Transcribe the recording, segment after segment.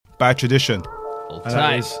by tradition. Hold And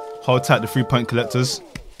that is hold tight the 3-point collectors.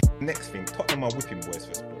 Next thing, Tottenham are whipping boys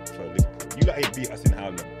for Liverpool. You lot ain't beat us in how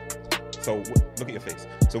long? So look at your face.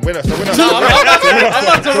 So when I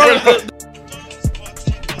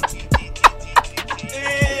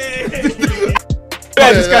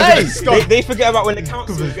they forget about when the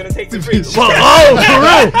council is going to take the bridge. Oh, for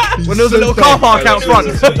real? When there was a little car park out front.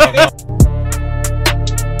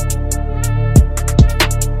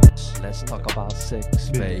 Let's talk about sex,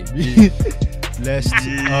 baby. Let's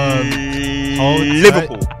hold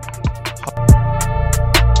Liverpool.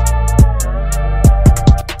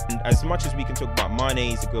 And as much as we can talk about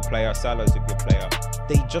Mane is a good player, Salah is a good player,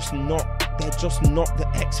 they're just not the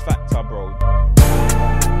X factor, bro.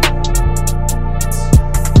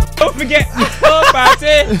 Don't forget about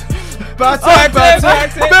it.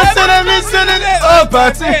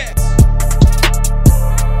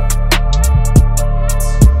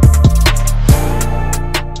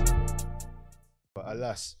 But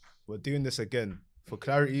alas, we're doing this again. For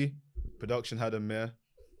clarity, production had a mare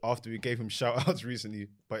after we gave him shout outs recently,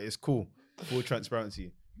 but it's cool. Full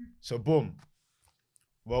transparency. So boom.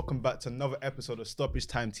 Welcome back to another episode of Stoppage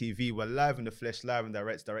Time TV. We're live in the flesh, live and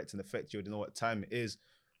direct in effect. You already know what time it is.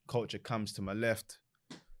 Culture comes to my left,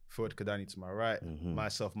 Ford Kadani to my right,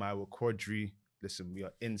 myself, Maiwa Quadri. Listen, we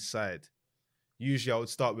are inside. Usually I would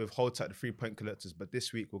start with hold tight the 3-point collectors, but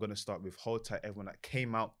this week we're going to start with hold tight everyone that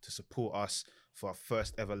came out to support us for our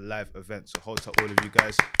first ever live event. So hold tight all of you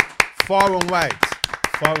guys. Far and wide.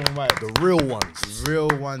 The real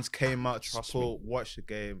ones came out to support, watch the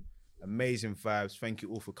game. Amazing vibes. Thank you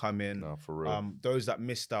all for coming. No, for real. Those that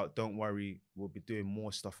missed out, don't worry. We'll be doing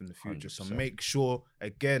more stuff in the future. 100%. So make sure,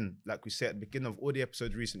 again, like we said at the beginning of all the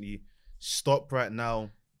episodes recently, stop right now,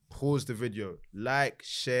 pause the video, like,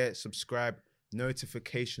 share, subscribe,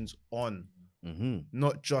 notifications on.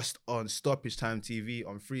 Not just on Stoppage Time TV,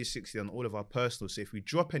 on 360, on all of our personals. So if we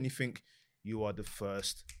drop anything, you are the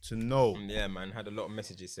first to know. Yeah, man. Had a lot of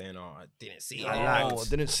messages saying, "Oh, I didn't see it.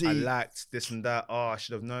 I liked this and that. Oh, I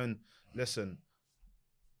should have known." Listen,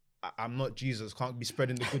 I'm not Jesus. Can't be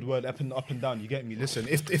spreading the good word up and down. You get me? Listen,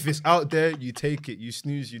 if it's out there, you take it. You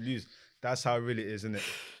snooze, you lose. That's how it really is, isn't it?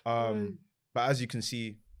 But as you can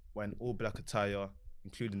see, we're in all black attire,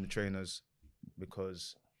 including the trainers,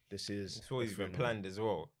 because this is... It's always been planned as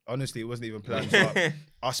well. Honestly, it wasn't even planned. But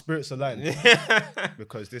our spirits aligned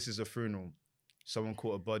because this is a funeral. Someone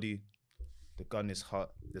caught a body. The gun is hot.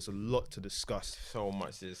 There's a lot to discuss. So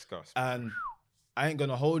much to discuss. And I ain't going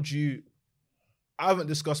to hold you. I haven't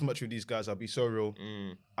discussed much with these guys. I'll be so real.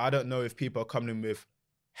 I don't know if people are coming in with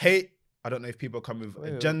hate. I don't know if people are coming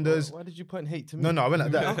with agendas. Why did you point hate to me? No, I went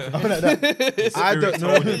like that. I don't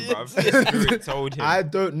know. Spirit told him. I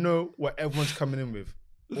don't know what everyone's coming in with.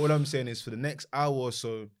 All I'm saying is for the next hour or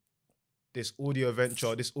so, this audio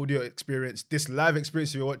venture, this audio experience, this live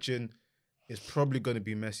experience you're watching is probably going to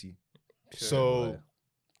be messy. So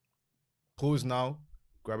pause now,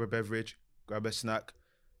 grab a beverage, grab a snack,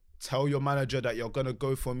 tell your manager that you're going to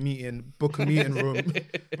go for a meeting, book a meeting room.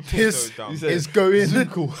 This is going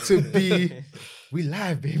to be, we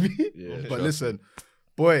live, baby. Yeah, but listen,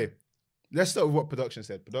 boy, let's start with what production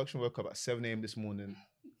said. Production woke up at 7 a.m. this morning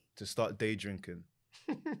to start day drinking.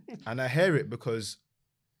 And I hear it because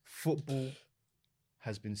football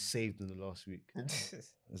has been saved in the last week.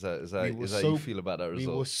 Is that how you feel about that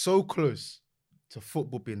result? We were so close to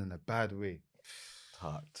football being in a bad way.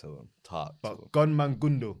 Talk to him. But Gunman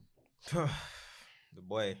Gundo, the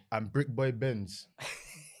boy, and Brick Boy Benz,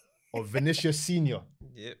 or Vinicius Senior.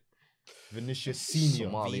 Yep. Vinicius Senior.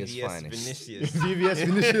 Somalia's VVS finest. Vinicius.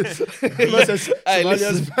 Vinicius. Hey,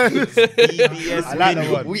 listen. VVS I like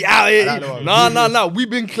that one. We out here. I like that one. No. We've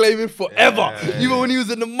been claiming forever. Even when he was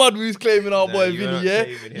in the mud, we was claiming our boy you Vinny, weren't yeah?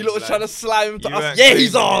 claiming You him, lot was blood. trying to slime him to You us. weren't Yeah,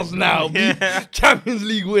 he's claiming ours him. now. Yeah. Champions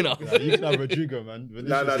League winner. Yeah, you can have Rodrigo, man.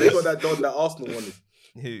 Nah, they got that dog that Arsenal wanted.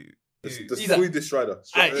 Who? The He's a- Swedish rider.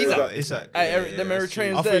 Hey, he's a- It's like, Hey, them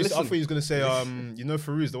Eritreans I there, thought listen. he was going to say, you know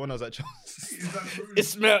Farouz, the one that was at Chelsea.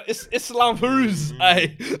 It's Islam Peruz.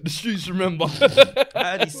 Hey, the streets remember.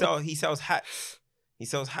 I heard he sells hats. He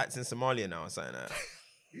sells hats in Somalia now or something like that.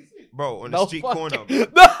 Bro, on the street corner.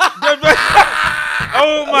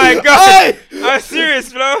 Oh my god! I'm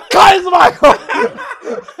serious, bro. Guys, Michael!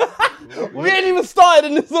 We ain't even started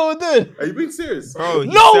and this is what we're doing. Are you being serious? Bro,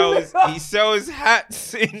 No! he sells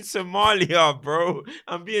hats in Somalia, bro.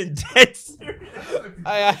 I'm being dead serious.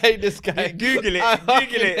 I hate this guy. Google it. I Google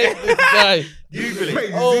fucking it. hate this guy. Google it.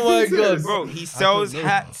 Wait, Oh is he my being serious? God. Bro, he sells know.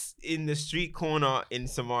 hats in the street corner in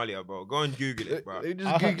Somalia, bro. Go and Google it, bro. Let me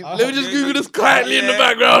I- just Google this quietly in the Yeah.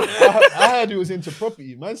 background. I heard he was into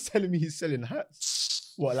property. Man's telling me he's selling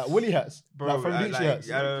hats. What, like woolly hats? Bro, like from like, Gucci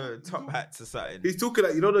hats? I don't know, top hats or something. He's talking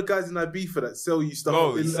like, you know the guys in Ibiza that sell you stuff.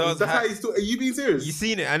 Bro, he sells That's how hats. he's talking. Are you being serious? You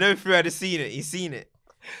seen it? I know Fred has seen it. He's seen it.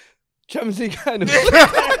 Champions League kind of. Bro!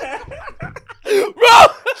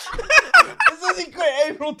 It says he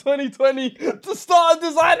quit April 2020 to start a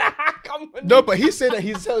designer company. No, but he said that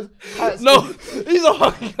he sells hats. No, he's a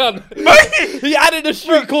fucking gun. He added the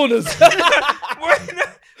street corners.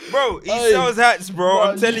 Bro, he Hey. sells hats, bro. Bro,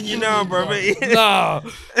 I'm telling you now, bro. Nah.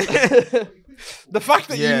 The fact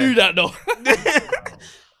that Yeah. you knew that though.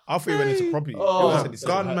 I thought he went into property. Oh. He said he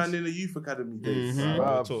sold Gunman hats. in the youth academy days. Mhm.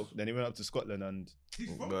 Real talk. Then he went up to Scotland and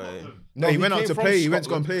Boy. no, he he went out came to from play. He went to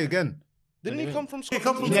go and Scotland. play again. Didn't he come from He Scotland?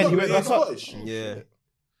 come from Yeah, he went Scotland, back up. Scottish.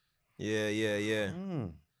 Yeah. Yeah.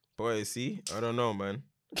 Mm. Boy, see? I don't know, man.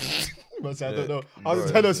 Man said, I don't Yeah. know. I was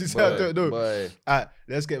Boy, telling us, he said, I boy, don't know. boy. Alright,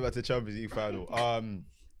 let's get back to Champions League final.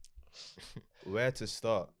 Where to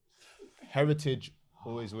start? Heritage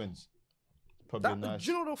always wins. Probably nice.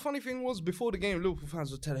 Do you know the funny thing was before the game, Liverpool fans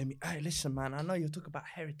were telling me, "Hey, listen, man, I know you're talking about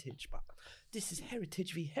heritage, but this is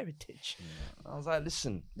heritage v heritage." I was like,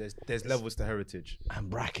 "Listen, There's levels to heritage. and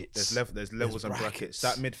brackets. There's levels and brackets. brackets.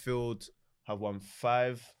 That midfield have won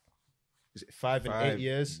 5. Is it 5 in 8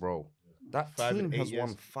 years? bro. That 5 in team 8 has won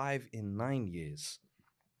years. 5 in 9 years.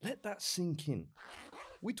 Let that sink in.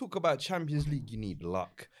 We talk about Champions League. You need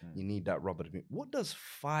luck. You need that rubber. What does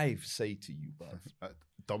 5 say to you, bruv? That's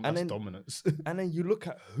And then- dominance. And then you look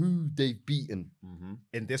at who they've beaten.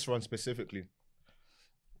 In this run specifically.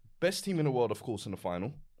 Best team in the world, of course, in the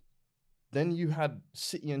final. Then you had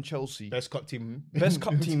City and Chelsea. Best cup team. Best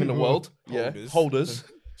cup team in the world. Yeah, holders.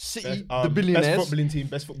 City, the billionaires. Best footballing team.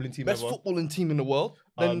 Best footballing team Best ever. footballing team in the world.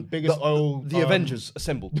 Then biggest oil, the Avengers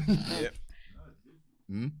assembled.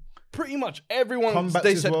 Pretty much everyone. Comebacks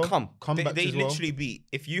They as said well. come. Comebacks They as well. literally beat.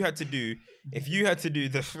 If you had to do the, if you had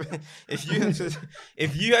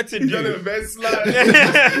to do,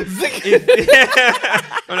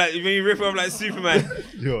 I'm like when you rip off like Superman.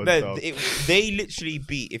 You're No, dumb. they literally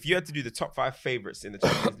beat. If you had to do the top 5 favorites in the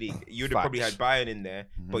Champions League, you'd have probably had Bayern in there,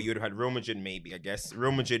 but you'd have had Real Madrid maybe. I guess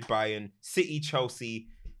Real Madrid, Bayern, City, Chelsea,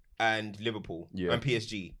 and Liverpool and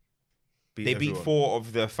PSG. They beat everyone. 4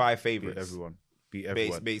 of the 5 Beat favorites. everyone. Beat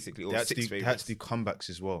everyone. Basically, or They had, 6 they had favorites. to do comebacks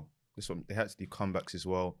as well. They had to do comebacks as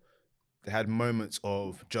well. They had moments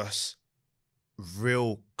of just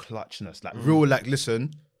real clutchness, like real, like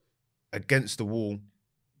listen, against the wall,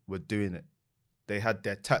 we're doing it. They had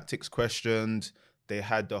their tactics questioned. They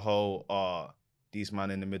had the whole, these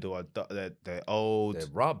men in the middle are they're old, They're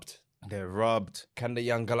rubbed. they're rubbed. Can the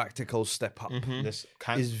young Galacticos step up? This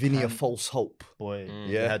can, Is Vinny a can- false hope? boy?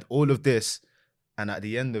 Yeah. They had all of this, and at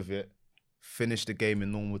the end of it, finished the game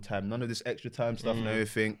in normal time. None of this extra time stuff and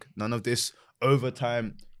everything. None of this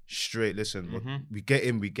overtime. Straight. Listen, we get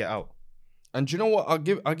in, we get out. And do you know what? I'll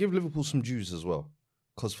give Liverpool some dues as well,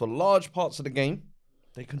 because for large parts of the game,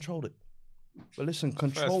 they controlled it. But listen, First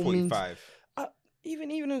control means 45.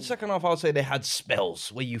 even in the second half, I would say they had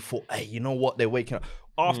spells where you thought, hey, you know what? They're waking up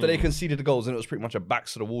after they conceded the goals, and it was pretty much a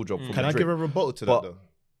backs to the wall job. For Can I Madrid. give a rebuttal to But- that though?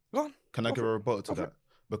 Go on. Can I give a rebuttal to that?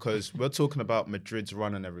 Because we're talking about Madrid's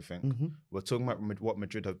run and everything. We're talking about what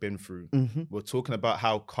Madrid have been through. We're talking about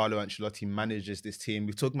how Carlo Ancelotti manages this team.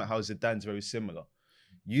 We're talking about how Zidane's very similar.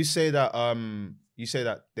 You say that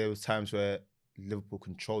there was times where Liverpool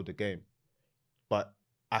controlled the game, but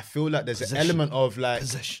I feel like there's an Possession. element of like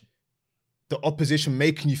Possession. the opposition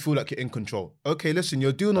making you feel like you're in control. Okay, listen,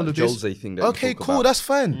 you're doing all of this. Jose thing that you Okay, talk cool, about. that's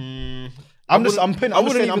fine. I'm wouldn't putting even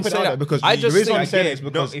it out say there that. because I the just reason think I'm saying it is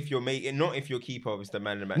Again, because not if your keeper is the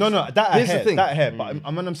man of the match. no, that I Here's the hear, thing. that I hear. But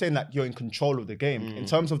I'm saying that you're in control of the game in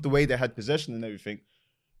terms of the way they had possession and everything.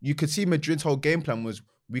 You could see Madrid's whole game plan was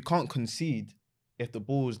we can't concede if the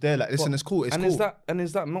ball's there. Like, listen, it's cool. It's and cool.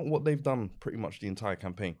 is that not what they've done pretty much the entire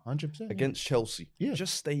campaign 100%. against Chelsea? Yeah.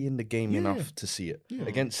 Just stay in the game Yeah. enough to see it.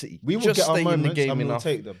 Against City, We will just get our stay in the moments game and we'll enough.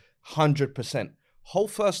 take them. 100%. Whole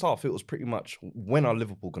first half, it was pretty much when are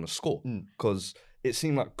Liverpool going to score? Because it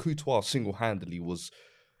seemed like Courtois single-handedly was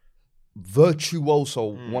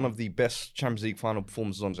virtuoso, one of the best Champions League final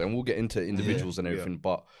performances on. And we'll get into individuals and everything.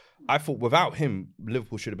 But I thought without him,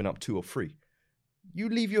 Liverpool should have been up 2 or 3. You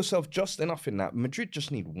leave yourself just enough in that. Madrid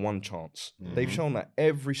just need one chance. They've shown that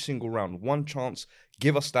every single round. One chance,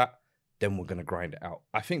 give us that, then we're going to grind it out.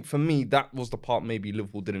 I think for me, that was the part maybe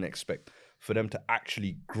Liverpool didn't expect, for them to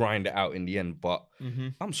actually grind it out in the end. But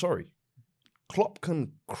I'm sorry. Klopp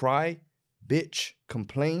can cry, bitch,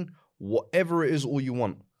 complain, whatever it is, all you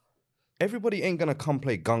want. Everybody ain't going to come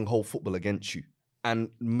play gung-ho football against you. And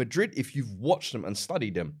Madrid, if you've watched them and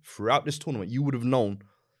studied them throughout this tournament, you would have known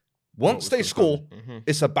Once they score,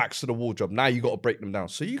 it's a backs to the wall job. Now you got to break them down.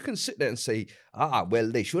 So you can sit there and say,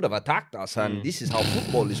 well, they should have attacked us, and this is how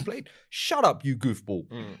football is played. Shut up, you goofball.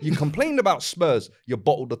 You complained about Spurs, you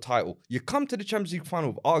bottled the title. You come to the Champions League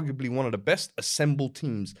final with arguably one of the best assembled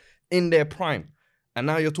teams in their prime. And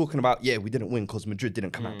now you're talking about, we didn't win because Madrid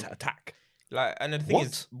didn't come out to attack. Like, and the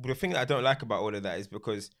thing that I don't like about all of that is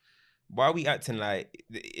because why are we acting like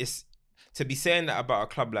it's to be saying that about a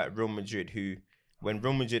club like Real Madrid, who, when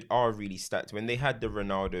Real Madrid are really stacked, when they had the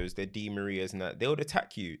Ronaldos, the Di Marias and that, they'll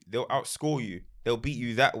attack you. They'll outscore you. They'll beat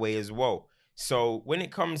you that way as well. So when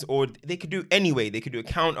it comes, or they could do anyway, they could do a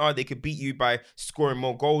counter, they could beat you by scoring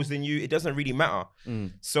more goals than you. It doesn't really matter.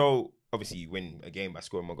 So obviously you win a game by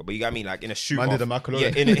scoring more goals, but you got what I mean, like in a shootout.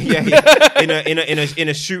 In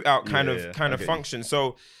a shootout kind of function.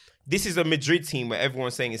 So this is a Madrid team where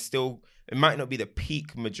everyone's saying it's still, it might not be the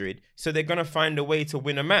peak Madrid. So they're gonna find a way to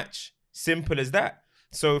win a match. Simple as that.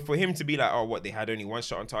 So for him to be like, oh, what, they had only one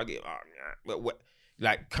shot on target,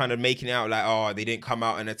 like kind of making it out like, oh, they didn't come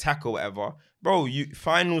out and attack or whatever. Bro,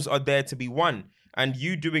 finals are there to be won. And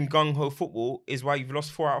you doing gung-ho football is why you've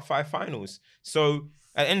lost 4 out of 5 finals. So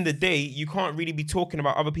at the end of the day, you can't really be talking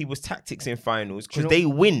about other people's tactics in finals because they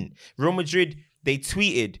win. Real Madrid, they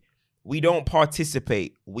tweeted, we don't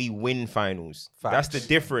participate, we win finals. Facts. That's the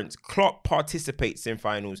difference. Klopp participates in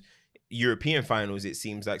finals. European finals, it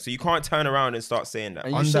seems like. So you can't turn around and start saying that.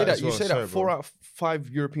 And you say that 4 out of 5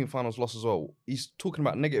 European finals lost as well. He's talking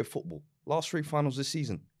about negative football. Last 3 finals this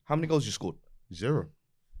season. How many goals you scored? 0.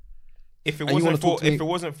 If it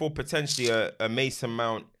wasn't for potentially a Mason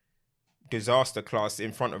Mount disaster class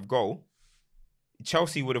in front of goal,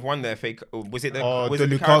 Chelsea would have won their FA. Was it the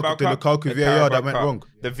Lukaku VAR that went wrong?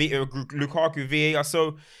 The Lukaku VAR.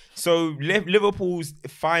 So Liverpool's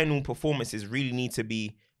final performances really need to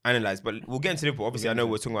be analysed. But we'll get into Liverpool. Obviously, I know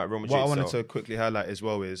we're talking about Real Madrid. What I wanted to quickly highlight as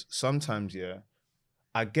well is sometimes,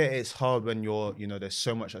 I get it's hard when you're, there's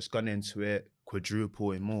so much that's gone into it,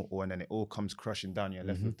 quadruple, immortal, and then it all comes crashing down. You're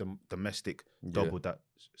left with the domestic double that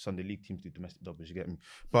Sunday League teams do, domestic doubles, you get me?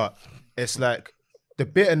 But it's like the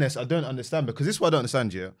bitterness I don't understand, because this is what I don't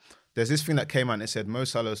understand, There's this thing that came out and it said Mo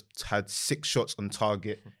Salah's had 6 shots on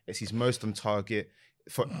target. It's his most on target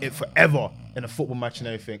forever in a football match and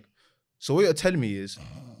everything. So what you're telling me is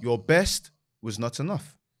your best was not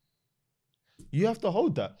enough. You have to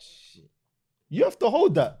hold that.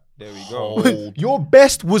 There we go. Your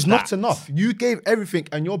best was not enough. You gave everything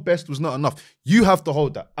and your best was not enough. You have to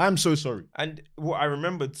hold that. I'm so sorry. And I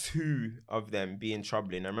remember 2 of them being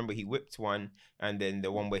troubling. I remember he whipped one, and then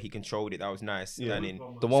the one where he controlled it, that was nice. Yeah.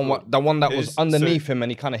 The one that was underneath him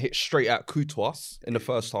and he kind of hit straight at Courtois in the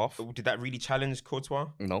first half. Did that really challenge Courtois?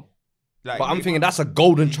 No. But I'm thinking that's a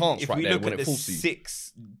golden chance right there when it falls to you.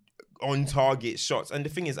 6 on target shots. And the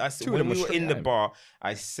thing is, when we were in the bar,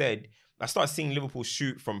 I started seeing Liverpool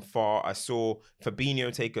shoot from far. I saw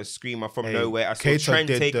Fabinho take a screamer from nowhere. I saw Keita Trent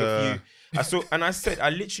take a few. I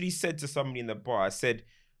literally said to somebody in the bar, I said,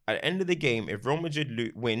 at the end of the game, if Real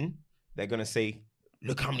Madrid win, they're going to say,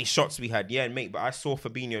 look how many shots we had. Yeah, mate, but I saw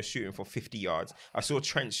Fabinho shooting for 50 yards. I saw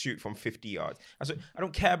Trent shoot from 50 yards. I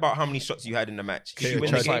don't care about how many shots you had in the match.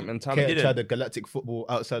 Keita tried the galactic football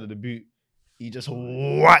outside of the boot. He just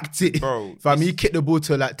whacked it. Bro. He kicked the ball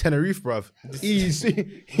to like Tenerife, bruv.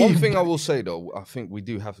 Easy. One thing I will say though, I think we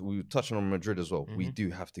were touching on Madrid as well. We do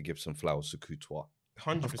have to give some flowers to Courtois.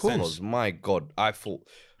 100%. Of course. My God, I thought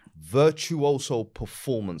virtuoso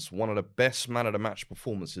performance, one of the best man of the match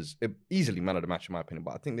performances, easily man of the match in my opinion,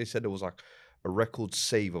 but I think they said there was like a record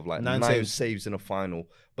save of like 9 saves in a final,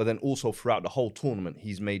 but then also throughout the whole tournament,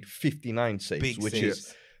 he's made 59 saves, which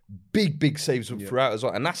is big saves throughout as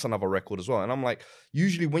well, and that's another record as well. And I'm like,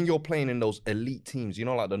 usually when you're playing in those elite teams,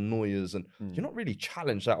 like the Neuers, and you're not really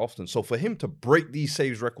challenged that often. So for him to break these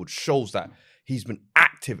saves records shows that he's been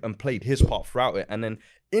active and played his part throughout it. And then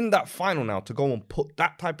in that final now, to go and put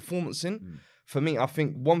that type of performance in, for me, I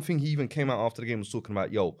think one thing he even came out after the game was talking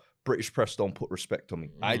about, British press don't put respect on me.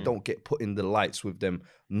 I don't get put in the lights with them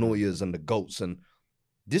Neuers and the GOATs. And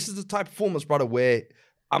this is the type of performance, brother, where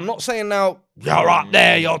I'm not saying now, you're up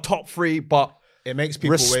there, you're top 3, but it makes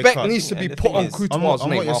people respect wake up. needs to be put on Courtois'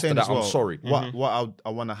 name after that. I'm sorry. What I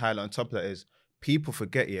want to highlight on top of that is people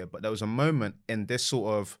forget, but there was a moment in this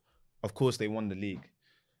sort of course, they won the league.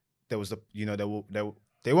 There was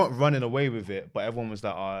they weren't running away with it, but everyone was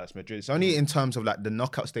like, it's Madrid. It's only in terms of like the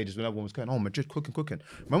knockout stages when everyone was going, Madrid cooking.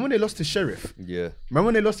 Remember when they lost to Sheriff? Yeah. Remember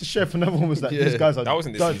when they lost to Sheriff and everyone was like, these guys are That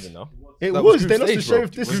wasn't this season, though. It was. They lost to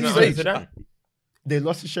Sheriff this season. They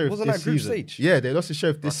lost to Sheriff Wasn't this that group season. stage? Yeah, they lost to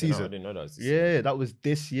Sheriff this No, I season. didn't know that was this season. Yeah, that was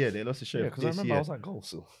this year. They lost to Yeah, Sheriff because I this remember year. I was like, goal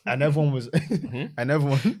still. And everyone was, and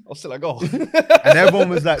everyone, I was still like, goal. and everyone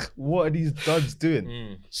was like, "What are these duds doing?"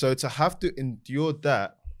 Mm. So to have to endure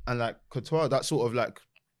that and like Courtois, that sort of like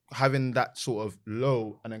having that sort of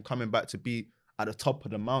low and then coming back to be at the top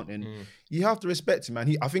of the mountain, you have to respect him,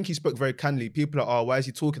 man. I think he spoke very candidly. People are, "Oh, why is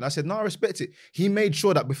he talking?" I said, "No, I respect it." He made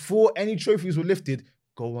sure that before any trophies were lifted,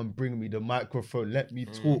 go and bring me the microphone. Let me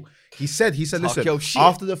talk. He said, listen, your shit.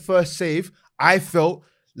 after the first save, I felt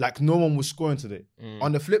like no one was scoring today.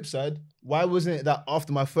 On the flip side, why wasn't it that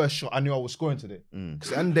after my first shot, I knew I was scoring today?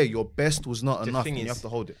 Because at the end of the day, your best was not enough, and you have to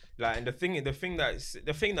hold it. Like, and the thing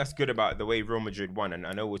that's good about the way Real Madrid won, and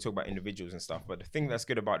I know we'll talk about individuals and stuff, but the thing that's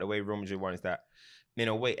good about the way Real Madrid won is that, in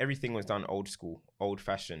a way, everything was done old school, old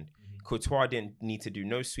fashioned. Courtois didn't need to do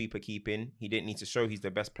no sweeper keeping. He didn't need to show he's the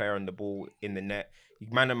best player on the ball in the net.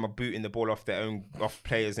 Man, are booting the ball off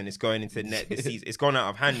players, and it's going into the net this season. It's gone out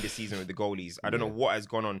of hand this season with the goalies. I don't know what has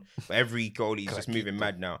gone on, but every goalie is just moving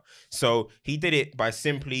mad now. So he did it by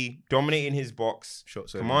simply dominating his box,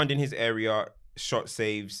 commanding his area, shot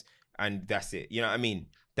saves, and that's it. You know what I mean?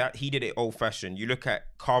 That he did it old fashioned. You look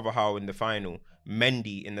at Carvajal in the final,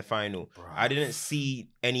 Mendy in the final. I didn't see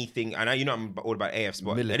anything, and I'm all about AFs,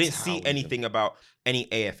 but I didn't see anything about any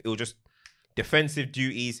AF. It was just defensive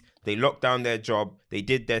duties. They locked down their job. They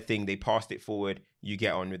did their thing. They passed it forward. You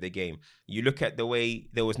get on with the game. You look at the way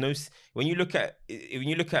there was no. When you look at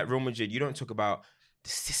Real Madrid, you don't talk about the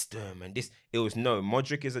system and this. It was no.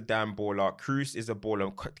 Modric is a damn baller. Kroos is a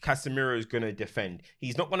baller. Casemiro is gonna defend.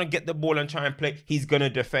 He's not gonna get the ball and try and play. He's gonna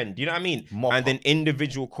defend. You know what I mean? And then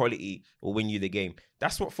individual quality will win you the game.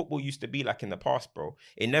 That's what football used to be like in the past, bro.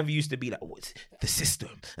 It never used to be like, what's the system,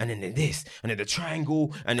 and then this, and then the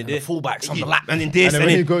triangle, and then the fullbacks on the lap, and then this, and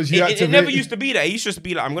then he goes, it never used to be that. It used to just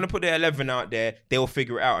be like, I'm gonna put the 11 out there. They'll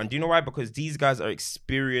figure it out. And do you know why? Because these guys are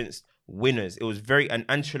experienced winners. It was and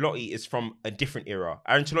Ancelotti is from a different era.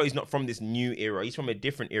 Ancelotti's not from this new era. He's from a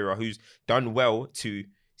different era who's done well to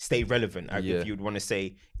stay relevant, if you'd want to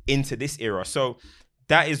say, into this era. So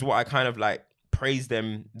that is what I kind of like praise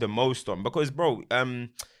them the most on, because bro,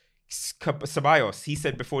 Ceballos, he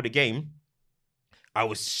said before the game, I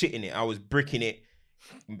was shitting it, I was bricking it.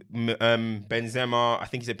 Benzema, I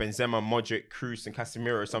think he said Benzema, Modric, Kroos, and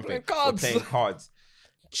Casemiro or something were playing cards.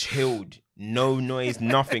 Chilled, no noise,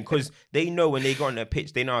 nothing, because they know when they go on the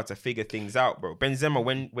pitch, they know how to figure things out, bro. Benzema,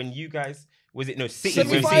 when you guys, was it City?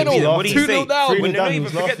 Semi-final, What did he say? 2-0 down. When don't even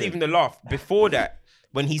forget even the laugh before that,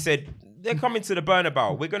 when he said they're coming to the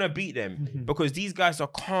Bernabeu, we're gonna beat them, because these guys are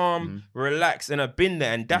calm, relaxed, and have been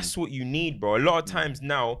there, and that's what you need, bro. A lot of times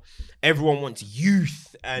now, everyone wants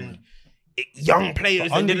youth and young players,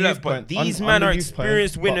 but these men are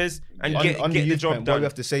experienced winners and get the job done. What we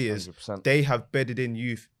have to say is 100%. they have bedded in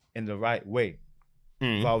youth in the right way.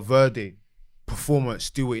 Valverde, performance,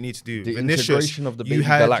 do what you need to do. The Vinicius, integration of the baby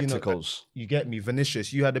Galacticos. You get me,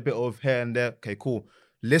 Vinicius. You had a bit of here and there. Okay, cool.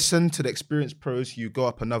 Listen to the experienced pros. You go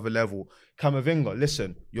up another level. Camavinga,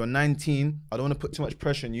 listen. You're 19. I don't want to put too much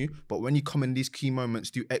pressure on you, but when you come in these key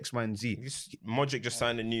moments, do X, Y, and Z. Modric just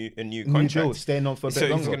signed a new New contract. deal, staying on for a bit So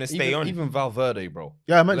he's longer. gonna stay on. Even Valverde, bro.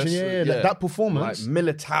 Yeah, I mentioned that performance. Like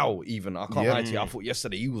Militao, even. I can't lie to you. I thought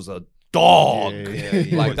yesterday he was a dog.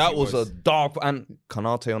 Yeah, that was a dog. And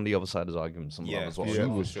Kanate on the other side is arguing some love as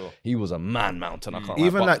well. He was a man mountain. I can't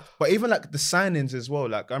lie. Even like the signings as well.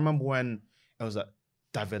 Like I remember when it was like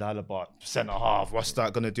David Alaba, centre half. What's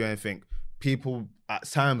that gonna do anything? People at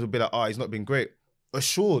times will be like, "Oh, he's not been great."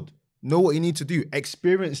 Assured, know what you need to do.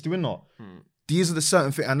 Experienced winner. These are the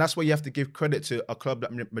certain things, and that's why you have to give credit to a club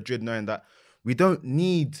like Madrid, knowing that we don't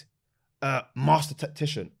need a master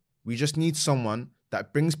tactician. We just need someone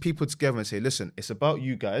that brings people together and say, "Listen, it's about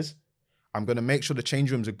you guys. I'm gonna make sure the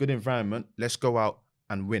change room's a good environment. Let's go out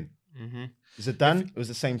and win." Zidane, it was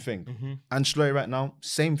the same thing. Ancelotti right now,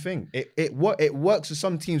 same thing. It works with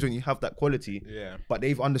some teams when you have that quality, but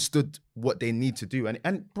they've understood what they need to do.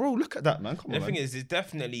 And bro, look at that, man. Come on, the thing is, it's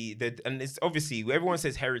definitely, and it's obviously, everyone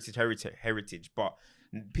says heritage, but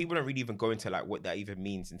people don't really even go into like what that even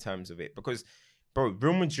means in terms of it. Because, bro,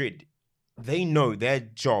 Real Madrid, they know their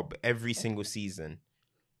job every single season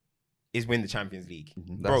is win the Champions League.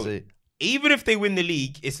 That's it. Even if they win the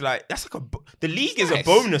league, it's like, the league is a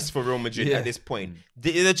bonus for Real Madrid at this point.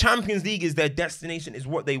 The Champions League is their destination, is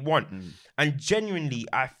what they want. And genuinely,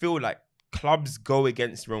 I feel like clubs go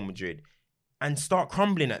against Real Madrid and start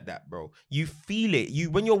crumbling at that, bro. You feel it.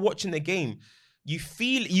 When you're watching the game, you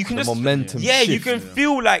can just momentum. You can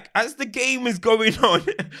feel like as the game is going on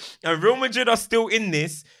and Real Madrid are still in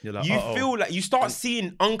this, feel like you start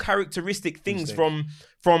seeing uncharacteristic things from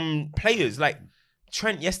players. Like,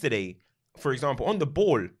 Trent yesterday, for example, on the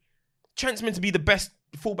ball, Trent's meant to be the best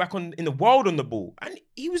fullback in the world on the ball, and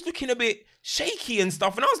he was looking a bit shaky and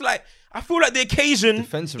stuff. And I was like, I feel like the occasion,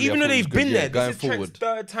 even though they've been there, this is Trent's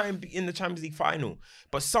third time in the Champions League final.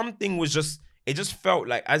 But something was it just felt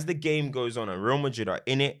like as the game goes on and Real Madrid are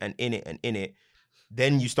in it and in it and in it,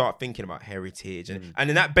 then you start thinking about heritage. And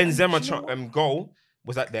in that Benzema goal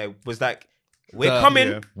was like, we're coming.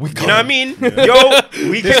 Yeah. You know what I mean? Yeah. Yo,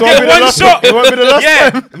 we can get one shot.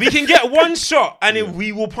 Yeah, we can get one shot and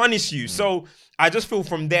we will punish you. So I just feel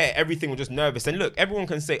from there, everything was just nervous. And look, everyone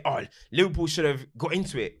can say, oh, Liverpool should have got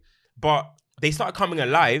into it. But they started coming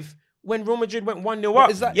alive when Real Madrid went 1-0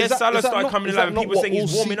 up. Salah started coming alive and people saying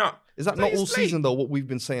he's warming up. Is that not all season though? What we've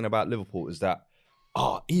been saying about Liverpool is that,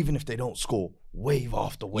 even if they don't score, wave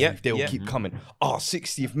after wave, they'll keep coming.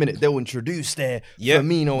 60th minute, they'll introduce their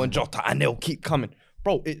Firmino and Jota and they'll keep coming.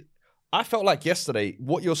 Bro, I felt like yesterday,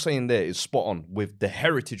 what you're saying there is spot on with the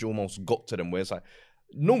heritage almost got to them where it's like,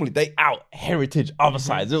 normally they out heritage other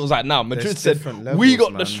sides. It was like, Madrid said, we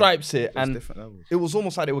got the stripes here. And it was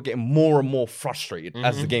almost like they were getting more and more frustrated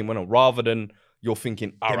as the game went on, rather than you're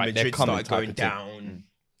thinking, all right, they're coming. Going down.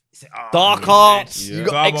 Dark arts, you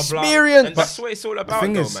got blah, experience. And that's what it's all about,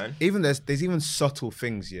 man. Even there's even subtle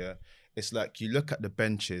things, It's like you look at the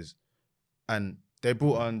benches and they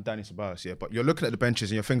brought on Dani Ceballos, but you're looking at the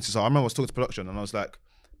benches and you're thinking, so I remember I was talking to production and I was like,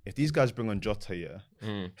 if these guys bring on Jota,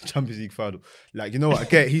 Champions League final, like, you know what?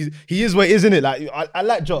 Okay, he is what he is, isn't it? Like, I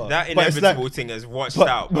like Jota. That inevitable thing has watched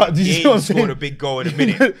out. But did you see what I'm saying? Scored a big goal in a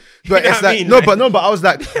minute. But it's like, but I was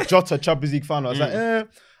like, Jota Champions League final. I was like,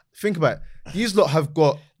 think about it. These lot have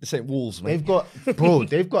got the same Wolves, mate.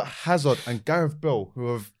 They've got Hazard and Gareth Bale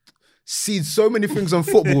who have seen so many things on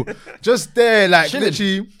football, just there, like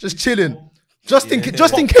literally just chilling. Just in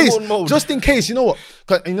case, you know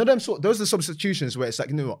what? You know those are the substitutions where it's like,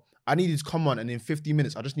 you know what? I need you to come on, and in 15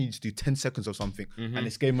 minutes, I just need you to do 10 seconds of something, and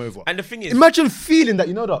it's game over. And the thing is, imagine feeling that,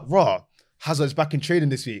 you know that, Hazard's back in training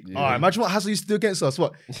this week. Imagine what Hazard used to do against us.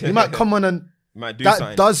 What? He might come on and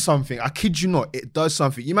does something. I kid you not, it does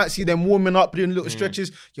something. You might see them warming up, doing little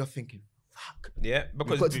stretches. You're thinking, fuck. Yeah,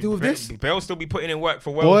 because got to deal with this. Bale still be putting in work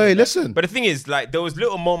for Wales. Boy, listen. But the thing is, like, there was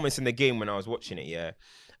little moments in the game when I was watching it,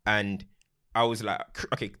 and I was like,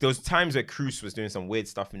 okay, there was times where Kroos was doing some weird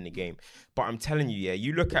stuff in the game. But I'm telling you,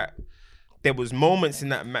 you look at, there was moments in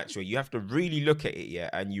that match where you have to really look at it,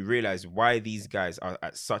 and you realize why these guys are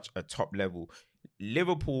at such a top level.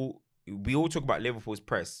 Liverpool, we all talk about Liverpool's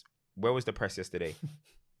press. Where was the press yesterday?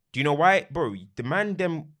 Do you know why? Bro, the man,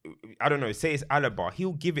 I don't know, say it's Alaba,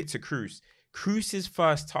 he'll give it to Kroos. Kroos's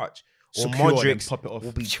first touch or Modric's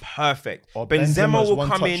will be perfect. Or Benzema will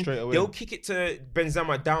come in, they'll kick it to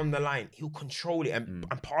Benzema down the line. He'll control it and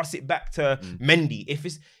pass it back to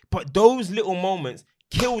Mendy. But those little moments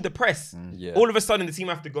kill the press. All of a sudden, the team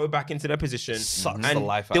have to go back into their position. Sucks the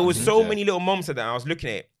life out there was so many little moments of that. I was looking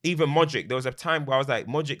at it. Even Modric, there was a time where I was like,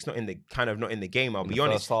 Modric's not in the game. I'll be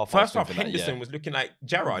honest. First half, Henderson was looking like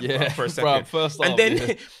Gerrard for a second.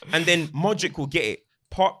 And then Modric will get it.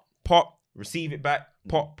 Pop, receive it back.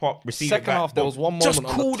 Pop, receive it back. Second half, there was one moment just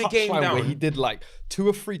cool the game down where he did like 2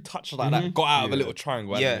 or 3 touches like that, got out of a little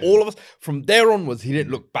triangle. And all of us, from there onwards, he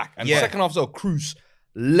didn't look back. And second half, so Kroos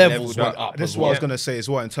levels went up. This is what I was going to say as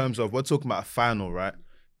well, in terms of, we're talking about a final, right?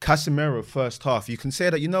 Casemiro first half, you can say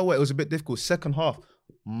that, you know what, it was a bit difficult. Second half,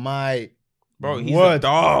 he's a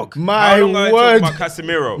dog. My How long are word. I talking about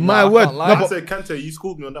Casemiro? My word. I said, Kante, you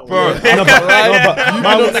schooled me on that Bro. one. You've been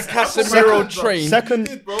on the Casemiro train.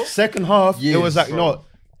 Second half, it was like, bro. no,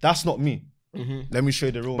 that's not me. Let me show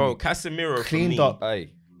you the real Bro, me. Casemiro Cleaned for me,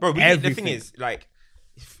 up. Bro, the thing is, like,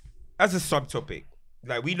 as a subtopic,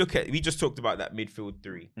 like, we just talked about that midfield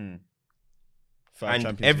 3.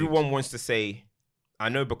 And everyone wants to say, I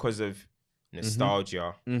know because of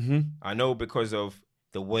nostalgia. I know because of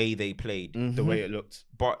the way they played. The way it looked.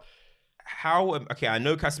 But I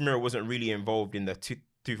know Casemiro wasn't really involved in the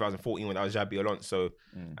 2014 when that was Xabi Alonso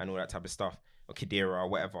and all that type of stuff, or Khedira or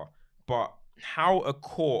whatever. But how a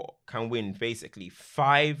core can win basically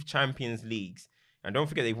 5 Champions Leagues, and don't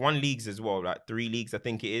forget they've won leagues as well, like 3 leagues I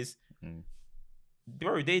think it is.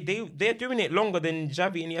 Bro, they're doing it longer than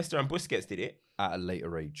Xavi, Iniesta and Busquets did it. At a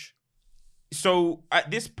later age. So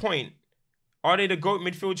at this point, are they the GOAT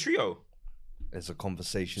midfield trio? There's a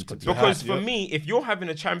conversation to be Because had. for me, if you're having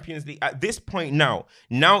a Champions League at this point now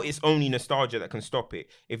it's only nostalgia that can stop it.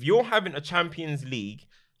 If you're having a Champions League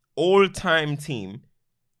all-time team,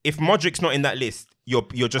 if Modric's not in that list, you're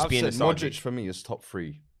just being nostalgic. Modric for me is top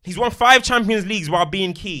 3. He's won 5 Champions Leagues while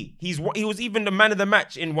being key. He was even the man of the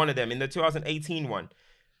match in one of them, in the 2018 one.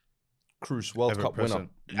 Cruz, World Ever Cup winner, present.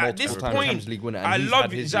 At this multiple-time point, Champions League winner. And I he's love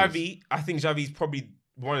had his Xavi. years. I think Xavi's probably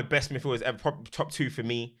one of the best midfielders ever, top 2 for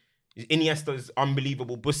me. Iniesta is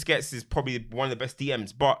unbelievable. Busquets is probably one of the best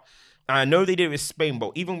DMs. But I know they did it with Spain,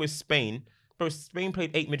 but even with Spain, bro, Spain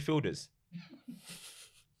played 8 midfielders.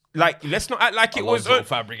 Like, let's not act like it was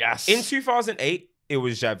Fabregas. in 2008. It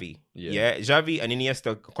was Xavi. Yeah. Xavi and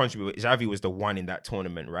Iniesta contributed. Xavi was the one in that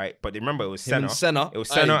tournament, right? But remember, it was Senna. It was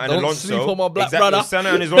Senna and don't Alonso. sleep on my black exactly, brother. It was Senna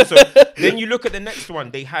and Alonso. Then you look at the next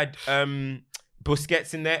one. They had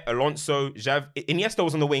Busquets in there, Alonso, Xavi. Iniesta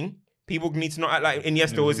was on the wing. People need to not act like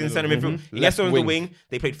Iniesta was in centre midfield. Iniesta was on the wing.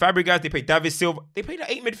 They played Fabregas. They played David Silva. They played like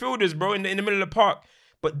 8 midfielders, bro, in the middle of the park.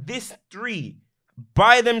 But this 3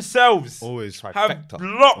 by themselves Always. have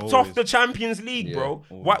blocked off Always. the Champions League, bro.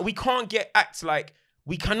 Why we can't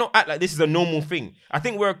we cannot act like this is a normal thing. I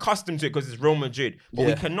think we're accustomed to it because it's Real Madrid, but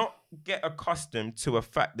we cannot get accustomed to a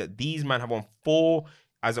fact that these men have won 4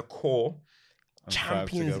 as a core And 5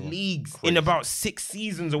 Champions together. Leagues in about 6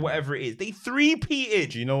 seasons or whatever it is. They 3-peated.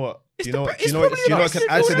 Do you know what? It's Do you know what? the- Do you know what? it's Do you know what probably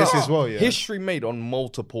can add to the this best as well? Yeah. History made on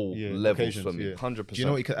multiple levels occasions, for me, yeah. 100%. Do you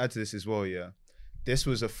know what you can add to this as well? Yeah, this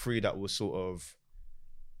was a 3 that was sort of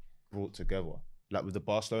brought together. Like with the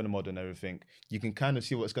Barcelona model and everything, you can kind of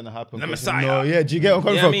see what's going to happen. The 'Cause Messiah. No, yeah, do you get what I'm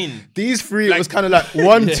coming Yeah, from? I mean, These 3, it like- was kind of like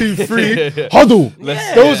 1, 2, 3, huddle.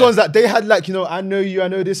 Yeah. Those ones that they had, like, you know, I know you, I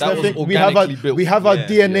know this. That and was everything. We have organically built. we have our Yeah,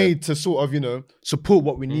 DNA to sort of, you know, support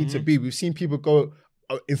what we need to Mhm. be. We've seen people go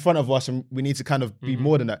in front of us, and we need to kind of be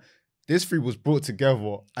more than that. This 3 was brought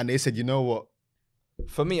together, and they said, you know what?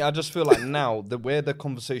 For me, I just feel like now where the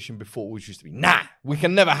conversation before always used to be, nah, we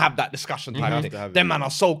can never have that discussion type have thing. to have it, Them yeah. man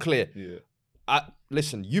are so clear. Yeah.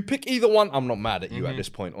 Listen, you pick either one, I'm not mad at you at this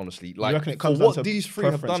point, honestly. Like, reckon it for comes down what to these 3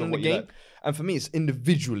 have preference done on in the what you game, like? and for me, it's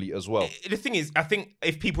individually as well. The thing is, I think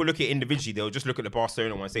if people look at it individually, they'll just look at the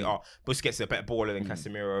Barcelona one and say, oh, Busquets is a better baller than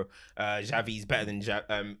Casemiro, Xavi's better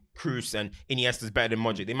than Cruz, and Iniesta's better than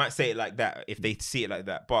Modric. They might say it like that if they see it like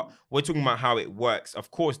that. But we're talking about how it works.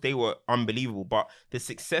 Of course, they were unbelievable, but the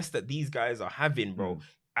success that these guys are having, bro,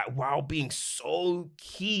 while being so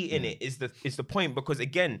key in it is the point. Because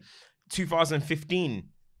again, 2015,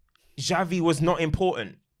 Xavi was not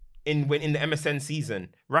important in the MSN season.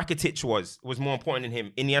 Rakitic was more important than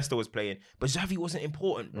him. Iniesta was playing, but Xavi wasn't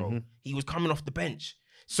important, bro. He was coming off the bench.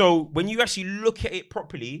 So when you actually look at it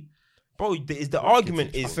properly, bro, the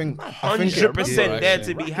argument is 100% there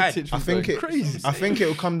to be had. I think it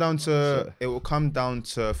will come down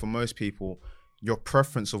to for most people your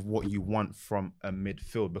preference of what you want from a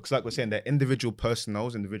midfield, because like we're saying, they're individual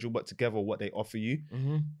personnels, but together what they offer you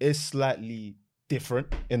is slightly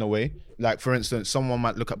different in a way. Like for instance, someone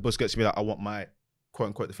might look at Busquets and be like, I want my quote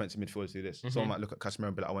unquote defensive midfielder to do this. Someone might look at Casemiro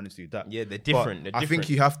and be like, I want him to do that. Yeah, they're different. But I think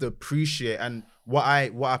you have to appreciate, and what I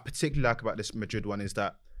particularly like about this Madrid one is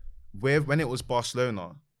that when it was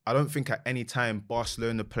Barcelona, I don't think at any time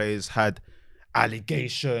Barcelona players had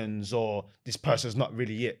allegations or this person's not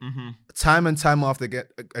really it. Time and time after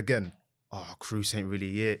again, Cruz ain't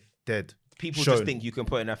really it. Dead. People Shown. just think you can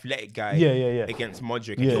put an athletic guy Yeah. against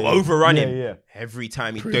Modric and Yeah, you'll yeah. overrun him Yeah. every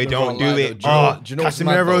time. They Cruz don't can't do lie, it. though. Do you know what's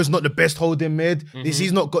mad, Casemiro's though? not the best holding mid.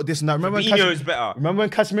 He's not got this and that. Remember when Fabinho's better.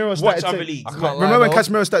 Casemiro Watch started other leagues. I can't lie, remember when though.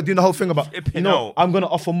 Casemiro started doing the whole thing about, Flipping you know, out. I'm going to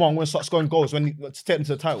offer more, I'm going to start scoring goals to take them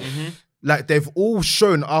to the title. Like, they've all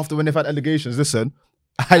shown after when they've had allegations, listen,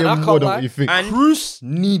 I And I am can't more than lie. what you think. And- Cruz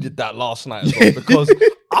needed that last night as well, because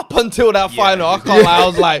up until that final, I can't lie, I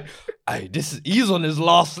was like, hey, he's on his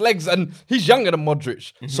last legs, and he's younger than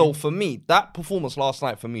Modric. So for me, that performance last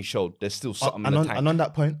night for me showed there's still something in the tank. And on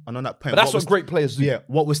that point, But that's what great players do. Yeah,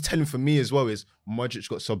 what was telling for me as well is Modric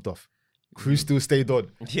got subbed off. Cruz still stayed on.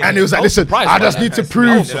 Yeah. And it was like, I was listen, surprised I by just that. need to I was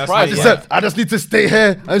prove. surprised, Listen, yeah. I just need to stay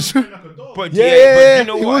here. And But Yeah, yeah, but you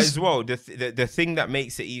know he what was- as well? The thing that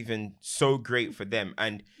makes it even so great for them,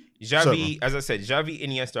 and Sorry, Xavi, as I said, Xavi,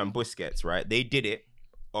 Iniesta, and Busquets, right? They did it,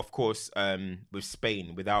 of course, with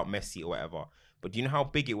Spain without Messi or whatever. But do you know how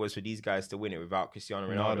big it was for these guys to win it without Cristiano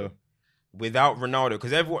Ronaldo? Without Ronaldo,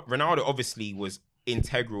 because Ronaldo obviously was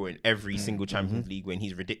integral in every single Champions League win.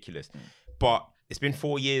 He's ridiculous. But it's been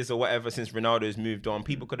 4 years or whatever since Ronaldo's moved on.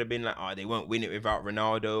 People could have been like, they won't win it without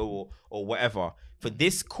Ronaldo or whatever. For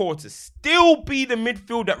this core to still be the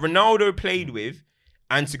midfield that Ronaldo played with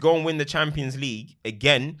and to go and win the Champions League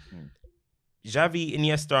again, Xavi,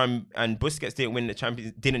 Iniesta, and Busquets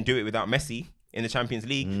didn't do it without Messi in the Champions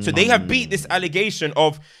League. So they have beat this allegation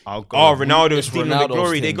of Ronaldo's stealing the Ronaldo's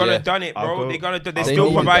glory. They're thing, gonna yeah. done it, bro. They're I'll still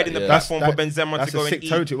go- providing the yeah. platform for Benzema that's to go a and sick eat.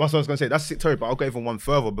 territory. That's what I was going to say. That's sick territory, but I'll go even one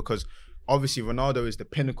further because obviously Ronaldo is the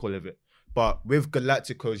pinnacle of it. But with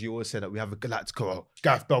Galacticos, you always say that we have a Galactico.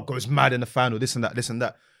 Gareth Bale goes mad in the final, this and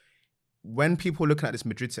that. when people were looking at this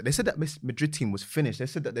Madrid set, they said that this Madrid team was finished. They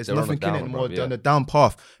said that there's They're on nothing a in it down, anymore. bruv, They're on a down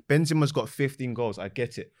path. Benzema's got 15 goals. I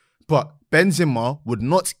get it. But Benzema would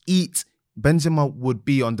not eat. Benzema would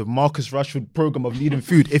be on the Marcus Rashford program of needing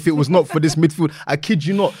food if it was not for this midfield. I kid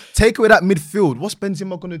you not. Take away that midfield. What's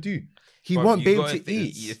Benzema going to do? He won't be able to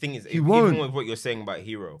eat. The thing is, he even won't. with what you're saying about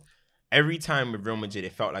Hero, every time with Real Madrid,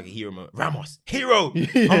 it felt like a hero moment. Ramos, hero.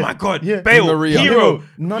 Oh my God. Yeah. Bale, Maria. hero.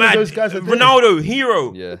 None of those guys are there. Ronaldo,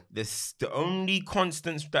 hero. Yeah. The only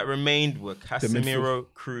constants that remained were Casemiro,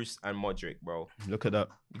 Kroos, and Modric, bro. Look at that.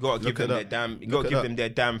 You gotta give them their damn. You gotta give them their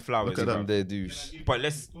damn flowers. Look at bro. Their dues. But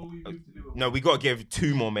let's. No, we gotta give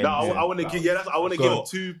 2 more men. No, I want to give. Yeah, I want to Go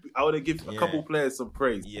give I want to give a couple players some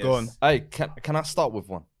praise. Yes. Go on. Hey, can I start with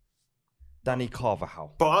one? Danny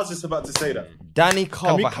Carvajal. But I was just about to say that. Danny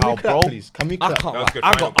Can we Carvajal, clap, bro. please? Can we I clap? can't. That was good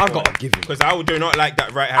I final gotta give him. Because I do not like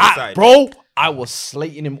that right hand side, Bro, I was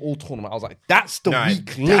slating him all tournament. I was like, that's the Nah, weak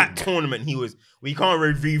that link. tournament he was. We can't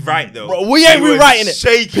rewrite though. Bro, we ain't He was rewriting it.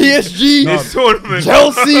 shaky. PSG, This tournament.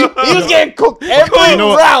 Chelsea, he was getting cooked every You know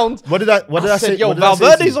what? round. What did I say? said, yo, What did I say to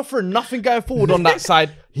Valverde's you? offering nothing going forward on that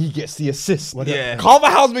side. He gets the assist. Yeah.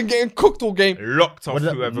 Carvajal's been getting cooked all game. Locked off What did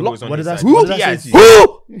I- whoever lock- was on what his did I- side. what did I say Diaz. to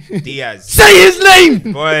you? Who? Diaz. Say his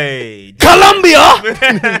name. Boy.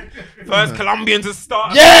 Colombia. First Colombian to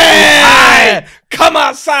start. Yeah. Come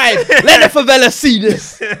outside. Let the favela see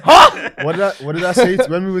this. Huh? What did I say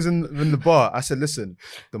when we was in the bar? I said, listen,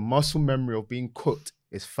 the muscle memory of being cooked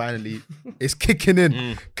is finally kicking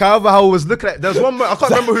in. Carvajal was looking at. There was one moment, I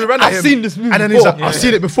can't remember who ran at him. I've seen this movie and then he's before. like, I've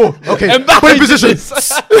seen it before. Okay, Mbappe put in did position.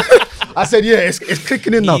 this. I said, yeah, it's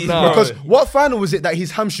kicking in now. No. Because what final was it that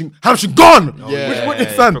his hamstring gone? Yeah. What the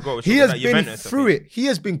I fam? forgot which He one. has That been Juventus, I through think. it. He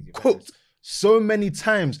has been cooked so many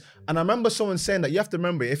times. And I remember someone saying that you have to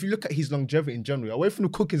remember, if you look at his longevity in general, away from the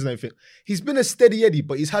cookings and everything, he's been a steady Eddie,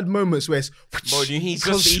 but he's had moments where it's Bro, he's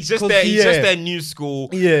Cause- just cause- their yeah. new school.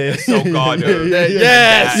 yeah, Salgado. yeah. Yes.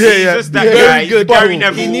 Yeah, He's yeah. just that Yeah. guy. Very He's good. Gary But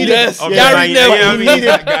Neville. he needed- Yes, of Gary the Neville. Man United. He He's needed-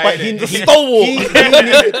 that guy, but innit? he-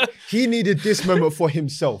 Stonewall. he needed this moment for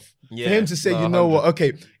himself. Yeah. For him to say, No, you know what,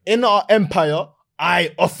 okay, in our empire,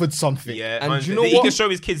 I offered something. Yeah, And man, do you know he what? can show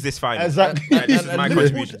his kids this final. Exactly. Like, this is my Liverpool-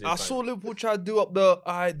 contribution. to I this saw final. Liverpool try to do up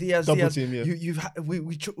the Diaz. Double Diaz. team, yeah.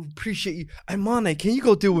 We appreciate you. And Mane, can you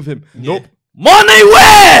go deal with him? Nope. Mane,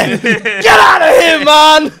 where? Get out of here,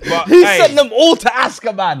 man! But, He hey. sent them all to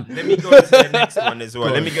Azkaban. Let me go into the next one as well.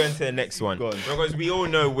 Go Let on. me go into the next one Go on. because we all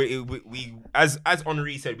know we as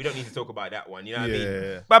Henri said, we don't need to talk about that one. You know what I Yeah.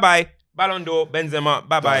 mean? Bye bye, Ballon d'Or, Benzema.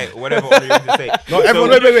 Bye bye, whatever Henri wants to say. No, everyone,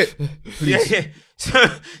 wait. Yeah,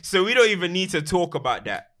 yeah. So we don't even need to talk about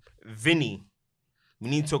that. Vinny, we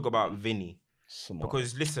need to talk about Vinny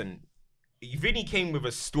because listen, Vinny came with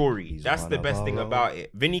a story. That's the best thing about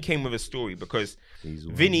it. Vinny came with a story because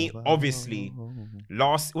Vinny obviously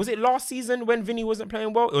last season when Vinny wasn't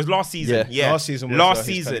playing well? It was last season. Yeah. Last season was, Last he's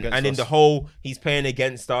playing season. against And then us. the whole he's playing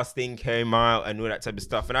against us thing came out and all that type of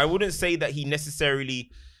stuff. And I wouldn't say that he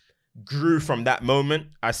necessarily grew from that moment.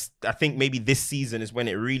 I think maybe this season is when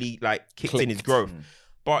it really like kicked in his growth.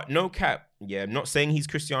 But no cap, yeah, I'm not saying he's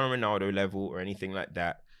Cristiano Ronaldo level or anything like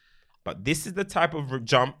that. But this is the type of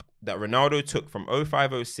jump that Ronaldo took from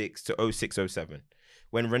 05-06 to 06-07.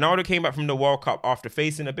 When Ronaldo came back from the World Cup after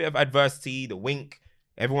facing a bit of adversity, the wink,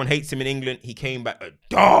 everyone hates him in England, he came back a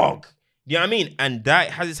dog. You know what I mean? And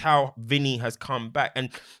that is how Vinny has come back. And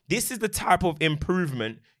this is the type of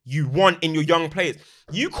improvement you want in your young players.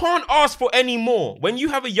 You can't ask for any more. When you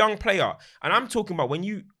have a young player, and I'm talking about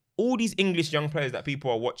all these English young players that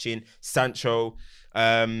people are watching, Sancho,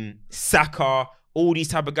 Saka, all these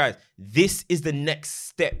type of guys, this is the next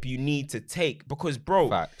step you need to take because, bro,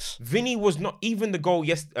 Facts. Vinny was not even the goal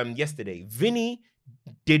yesterday. Vinny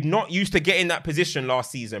did not used to get in that position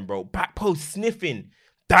last season, bro. Back post sniffing.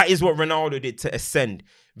 That is what Ronaldo did to ascend.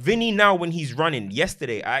 Vinny now when he's running,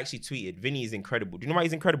 yesterday I actually tweeted, Vinny is incredible. Do you know why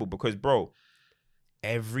he's incredible? Because, bro,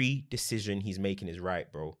 every decision he's making is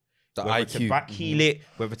right, bro. The Whether IQ. to backheel it,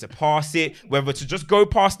 whether to pass it, whether to just go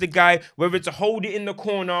past the guy, whether to hold it in the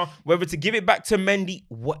corner, whether to give it back to Mendy,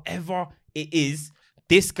 whatever it is,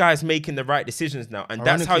 this guy's making the right decisions now. And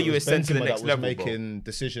that's how Ironically, you it was ascend to the Benzema next that was level, making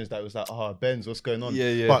decisions that was like, Benz, what's going on?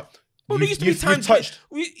 Yeah. But Well, there used to be times touched.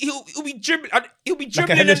 he'll be dribbling, he'll be Like a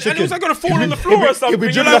dribbling, hen and of it was chicken. like gonna fall on the floor or something. He'll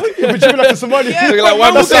be You're dribbling like a Somali. yeah, Looking like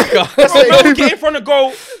man will Wan-Bissaka. get- bro, man will get in front of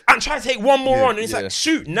goal and try to take one more on, and it's Yeah. like,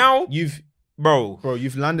 shoot, now, bro. Bro,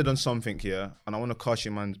 you've landed on something here, and I want to cast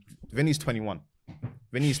you, man. Vinny's 21.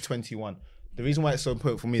 Vinny's 21. The reason why it's so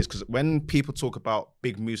important for me is because when people talk about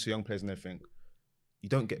big moves for young players and everything, you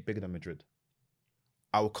don't get bigger than Madrid.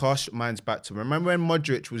 I'll cast minds back to remember when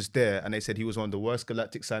Modric was there and they said he was one of the worst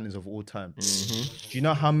Galactic signings of all time. Do you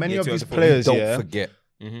know how many of these players? Don't forget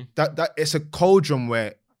that it's a cauldron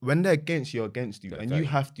where when they're against you, and you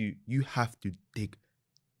have to dig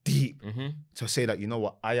deep to say that, you know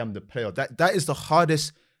what, I am the player. That is the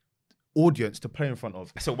hardest audience to play in front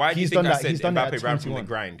of. So why do you think I said Mbappe ran from the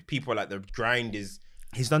grind? People are like, the grind is.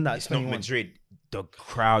 He's done that. It's not Madrid. The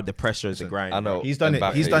crowd, the pressure is the grind. I know. He's done it.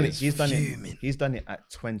 He's done it. He's done it at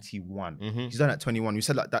 21. He's done it at 21. You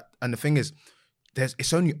said like that, and the thing is,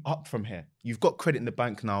 it's only up from here. You've got credit in the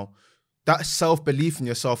bank now. That self-belief in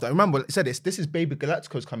yourself. That remember, I said this is baby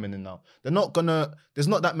Galacticos coming in now. They're not gonna. There's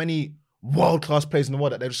not that many world-class players in the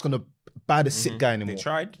world that they're just gonna buy the sick guy anymore. They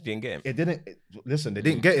tried, didn't get him. It didn't. Listen, they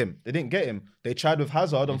didn't get him. They didn't get him. They tried with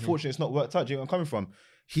Hazard. Unfortunately, it's not worked out. Do you know where I'm coming from?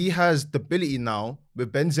 He has the ability now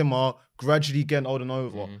with Benzema gradually getting older and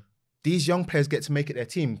over. These young players get to make it their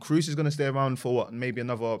team. Cruz is going to stay around for what? Maybe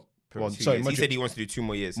another. He said he wants to do 2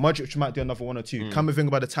 more years. Modric might do another 1 or 2. Camavinga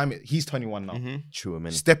by the time he's 21 now. True,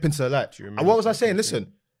 man. Step into the light. And what was I saying?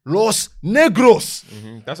 Listen, Los Negros.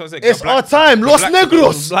 That's what I said. It's our time. Los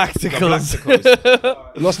Negros.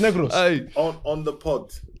 Galacticos. Los Negros. Hey. On the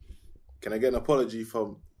pod, can I get an apology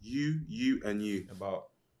from you, and you About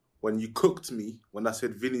when you cooked me when I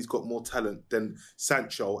said Vinny's got more talent than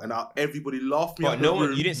Sancho, and everybody laughed me. But no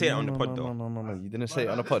one, you didn't say it on the pod though. No. You didn't say it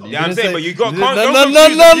on the pod. Yeah, I'm saying, but you got No. Don't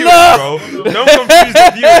confuse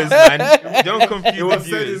the viewers, man. Don't confuse It was the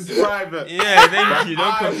said viewers. in private. Yeah, thank you.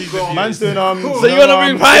 Don't confuse the viewers. Man's doing So you want to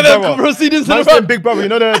bring private proceedings in Man's the doing Big Brother. You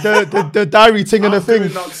know the diary thing and the thing. The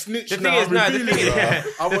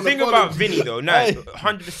thing about Vinny though,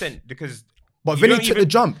 100% because. But You Vinny don't took the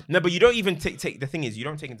jump. No, but you don't even take the thing is you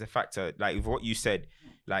don't take into factor like with what you said,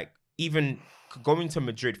 like even going to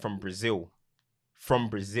Madrid from Brazil,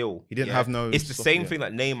 He didn't have no It's the stuff, same yeah. thing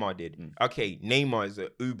that Neymar did. Okay, Neymar is an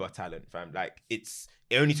uber talent, fam. Like it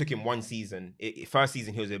only took him 1 season. First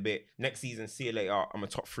season he was a bit. Next season, see you later. I'm a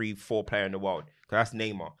top 3-4 player in the world. Cause that's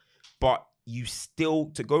Neymar. But you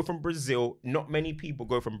still to go from Brazil. Not many people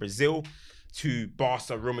go from Brazil to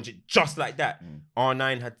Barca, Real Madrid, just like that.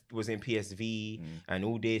 R9 was in PSV and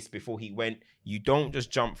all this before he went. You don't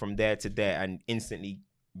just jump from there to there and instantly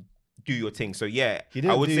do your thing. So yeah,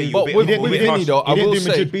 I would say you're a bit with harsh. Vinny though, I He will didn't do say.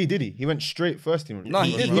 Madrid B, did he? He went straight first team. No,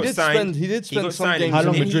 he got did signed. spend He got some signed games. and How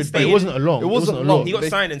long he Madrid? stayed But it wasn't long. It wasn't long. He got They-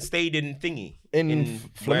 signed and stayed in thingy. in wherever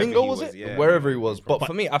Flamingo, he was it? yeah. Wherever he was. But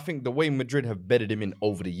for me, I think the way Madrid have bedded him in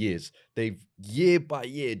over the years, they've year by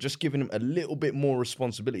year just given him a little bit more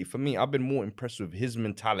responsibility. For me, I've been more impressed with his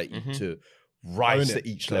mentality to rise Own to it.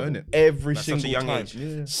 each To own level it. every At such a single young time. age.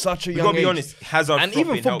 Yeah. Such a We young gotta age. be honest, Hazard And dropping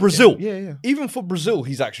even for helped Brazil, Yeah. even for Brazil,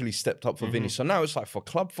 he's actually stepped up for Vinny. So now it's like for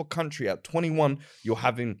club, for country, at 21, you're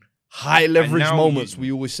having high leverage now moments. you-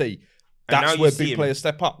 We always say And now that's you where see big him. players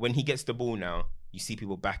step up. When he gets the ball now, you see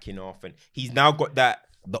people backing off, and he's now got the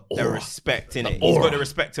aura. respect in it. He's got the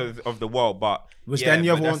respect of the world. But Was yeah, there any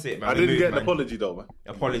but other that's one- it, man. I We didn't move, get an man. apology though, man.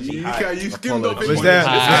 Apology. You Aye. skimmed off Was there-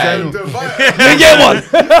 Didn't get one.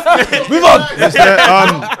 Move on. Was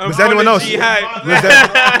there anyone else? Apology,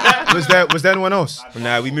 aye. Was there anyone else?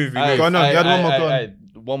 Nah, we move. Hey, Go on, you had one more, go on. hey,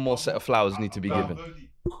 one more set of flowers need to be given.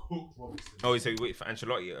 Oh, so wait for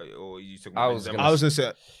Ancelotti, or you talking I about was Benzema? gonna I was gonna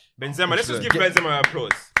say Benzema. Let's just give Benzema an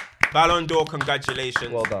applause. Ballon d'Or,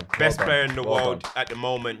 congratulations. Well done. Best Well player done. in the Well world done. at the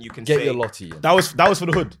moment. You can Get say your lottie in. that was for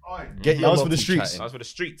the hood. Get your That was for lottie the streets. that chatting. was for the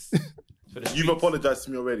streets. For the You've streets. apologized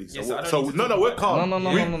to me already. So, Yes, I don't so need to no, talk we're about calm. No,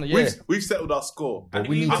 yeah. We've settled our score. And we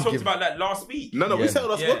we need even to talked give- about that last week. No, we Yeah.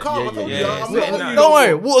 settled our score. Yeah, We're calm. I told yeah, you. yeah. I'm It's not not- on you. Don't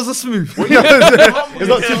worry, waters are smooth. It's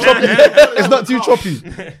not too choppy. It's not too choppy.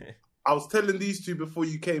 I was telling these two before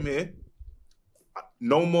you came here.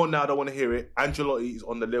 No more now. I don't want to hear it. Ancelotti is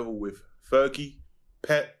on the level with Fergie,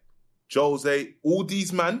 Pep, Jose, all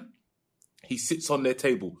these man. He sits on their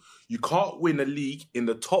table. You can't win a league in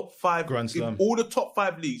the top 5. Grand Slam. In all the top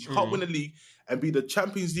 5 leagues, you can't win a league and be the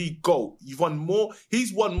Champions League GOAT. You've won more.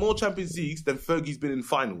 He's won more Champions Leagues than Fergie's been in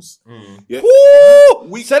finals. Yeah.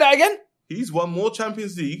 Woo! Say that again. He's won more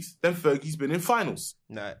Champions Leagues than Fergie's been in finals.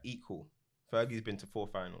 Nah, equal. Fergie's been to 4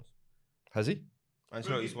 finals. Has he?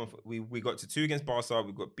 Ancelotti's won. We got to 2 against Barca.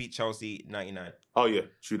 We got beat Chelsea 99. Oh yeah,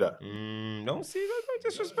 true that. Don't see that. Don't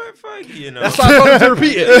disrespect Fergie. You know. That's why I told him to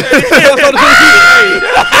repeat it. That's why I told him to repeat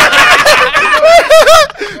it.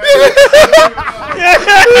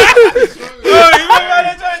 Oh, you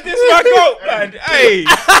man, trying to diss my goat, man. Hey,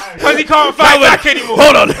 because he can't fight back anymore.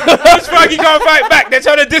 Hold on. Because Fergie can't fight back. They're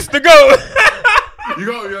trying to diss the goat. You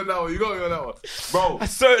got me on that one. You got me on that one, bro.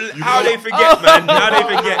 So how they forget, man? How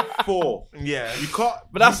they forget? 4. Yeah. You can't.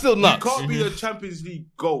 But that's still nuts. You can't be the Champions League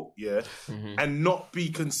GOAT, yeah, and not be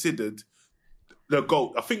considered the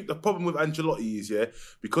GOAT. I think the problem with Ancelotti is,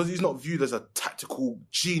 because he's not viewed as a tactical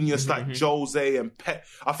genius like Jose and Pep.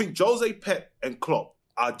 I think Jose, Pep, and Klopp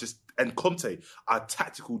and Conte are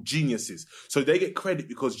tactical geniuses. So they get credit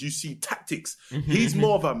because you see tactics. He's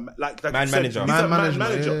more of a like manager. He's a man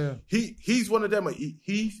manager. Yeah. He's one of them.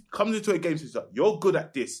 He comes into a game and says, "You're good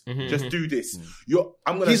at this. Just do this."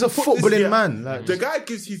 He's a footballing man. Like, the guy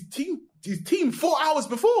gives his team 4 hours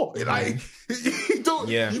before. Like, you know what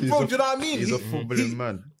I mean? He's a footballing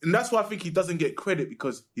man. And that's why I think he doesn't get credit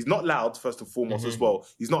because he's not loud, first and foremost, as well.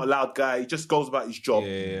 He's not a loud guy. He just goes about his job.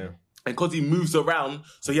 Yeah. And because he moves around,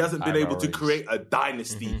 so he hasn't been able to create a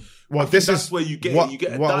dynasty. Well, that's where you get it. You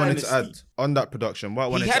get a what dynasty. I wanted to add on that production.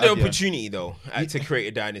 He had an opportunity, though, to create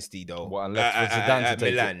a dynasty, though.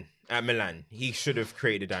 At Milan. He should have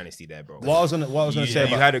created a dynasty there, bro. What I was gonna say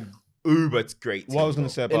about... You had a uber great team. What I was going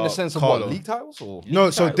to say about in the sense of Carlo. what, league titles or no?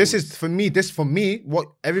 So this is for me. What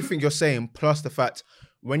everything you're saying plus the fact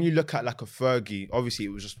when you look at like a Fergie, obviously it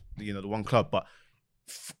was just the one club, but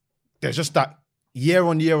there's just that year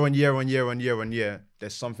on year,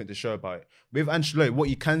 there's something to show about it. With Ancelotti, what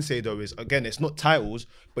you can say though is again, it's not titles,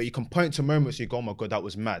 but you can point to moments you go, oh my god, that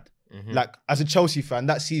was mad. Like as a Chelsea fan,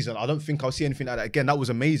 that season, I don't think I'll see anything like that again. That was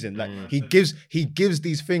amazing. Like he gives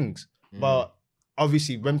these things, but.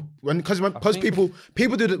 Obviously, because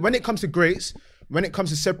people do when it comes to greats, when it comes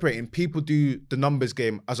to separating, people do the numbers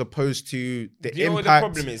game as opposed to the impact. What the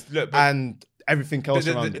problem is? Look, and everything else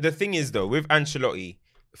around it. The thing is though, with Ancelotti,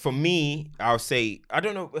 for me, I'll say I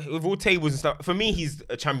don't know with all tables and stuff. For me, he's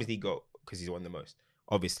a Champions League GOAT because he's won the most.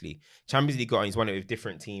 Obviously, Champions League GOAT, and he's won it with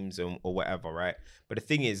different teams or whatever, right? But the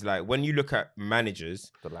thing is, like when you look at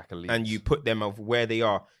managers and you put them of where they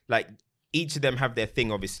are, like. Each of them have their thing,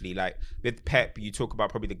 obviously. Like with Pep, you talk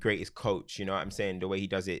about probably the greatest coach. You know what I'm saying? The way he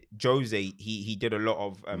does it. Jose, he did a lot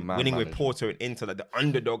of winning with Porto and Inter, like the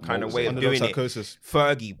underdog kind of way of doing psychosis. It.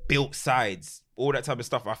 Fergie built sides, all that type of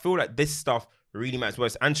stuff. I feel like this stuff really matters.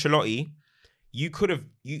 Whereas Ancelotti,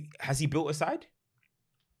 has he built a side?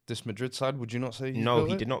 This Madrid side, would you not say? No,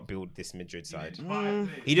 he did not build this Madrid side.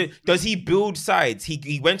 He did. Does he build sides?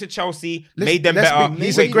 He went to Chelsea, made them better.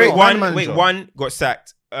 He's a great manager. One got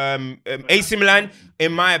sacked. AC Milan,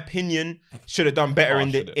 in my opinion, should have done better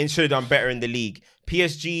in the league.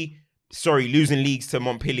 PSG, losing leagues to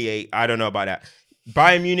Montpellier. I don't know about that.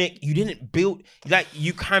 Bayern Munich, you didn't build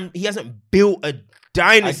he hasn't built a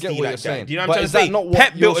dynasty like that. Saying. Do you know what I'm trying to say?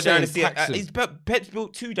 Pep built a dynasty. Pep's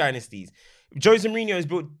built 2 dynasties. Jose Mourinho has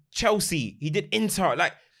built Chelsea. He did Inter.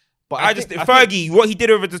 Fergie, what he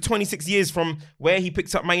did over the 26 years from where he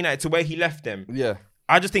picked up Man United to where he left them. Yeah.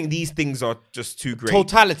 I just think these things are just too great.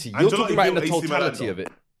 Totality. You're talking about in the totality of it.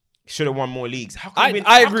 Should have won more leagues. I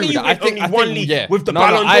agree with that. I think one league with the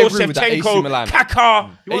Ballon d'Or, Shevchenko,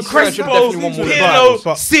 Kaká, Crespo, Pirlo,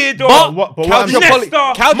 Seedorf,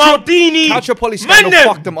 Maldini. Calciopoli scandal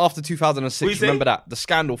fucked them after 2006. Remember that? The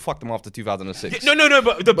scandal fucked them after 2006. No.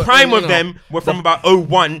 But the prime of them were from about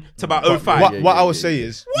 01 to about 05. What I would say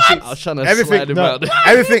is I was trying to slide him out.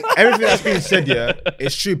 everything that's being said here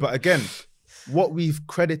is true. But again, what we've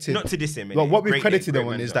credited, not to diss him, but what we've credited him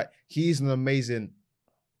on is that he's an amazing.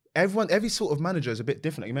 Every sort of manager is a bit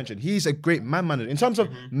different. Like you mentioned, he's a great man manager. In terms of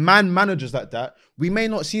man managers like that, we may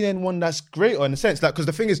not see anyone that's greater in a sense. Like, because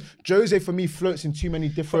the thing is, Jose for me floats in too many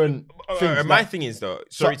different things. My thing is though,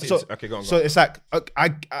 okay, go on. So it's like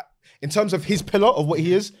I in terms of his pillar of what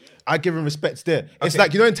he is, I give him respect there. It's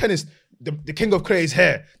like, you know, in tennis, the king of clay is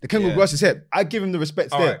here, the king of grass is here. I give him the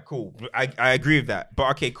respect there. All right, cool. I agree with that.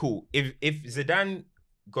 But okay, cool. If Zidane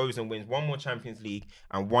goes and wins one more Champions League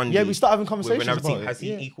and one league we start having conversations with another about team, it. has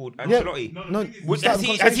he equaled Ancelotti? No.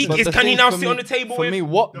 Can he now sit on the table for with me?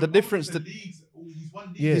 What the difference?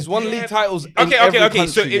 He's won league titles. Okay.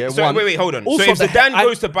 So wait, hold on. Also, so if Zidane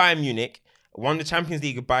goes to Bayern Munich, won the Champions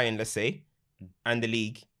League with Bayern, let's say, and the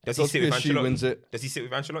league, does he sit with Ancelotti? Wins it. Does he sit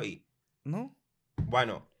with Ancelotti? No. Why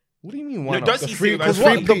not? What do you mean? Why not? Does he sit with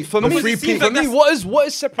Ancelotti? For me, what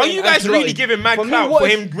is separating? Are you guys really giving mad clout for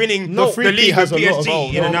him winning the league with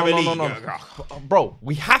PSG in another league? No. Bro,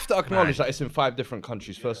 we have to acknowledge that it's in 5 different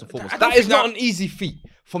countries first and foremost. That is not an easy feat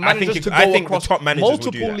for managers to go across top managers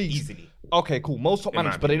multiple leagues easily. Okay, cool. Most top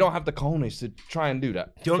managers, but they don't have the cojones to try and do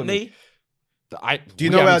that. Don't they? Do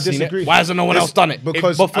you know where I disagree? Why hasn't no one else done it?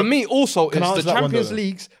 Because but for me, also, it's the Champions one,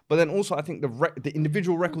 Leagues, but then also I think the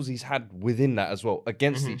individual records he's had within that as well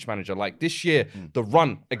against each manager. Like this year, the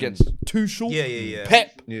run against Tuchel,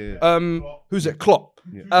 Pep, who's it? Klopp.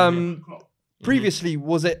 Previously,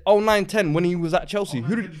 was it 09-10 when he was at Chelsea?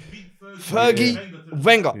 Who did Fergie,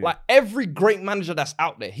 Wenger? Like every great manager that's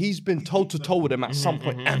out there, he's been toe to toe with them at some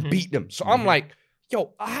point and beat them. So I'm like,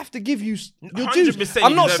 yo, I have to give you your 100% dues.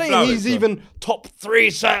 I'm you not deserve saying flowers, he's bro. even top 3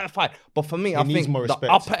 certified, but for me, I needs think more the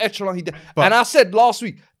respect. upper echelon he did. And I said last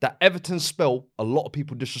week that Everton spell, a lot of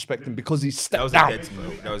people disrespect him because he That stepped was down. a dead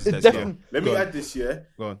smoke. That was a It's dead definitely- smoke. Let me add this, yeah.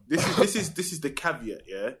 Go on. This is the caveat,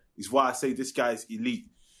 yeah. Is why I say this guy's elite.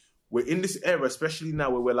 We're in this era, especially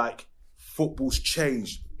now, where we're like, football's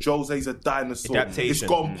changed. Jose's a dinosaur. Adaptation. It's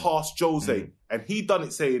gone past Jose, and he done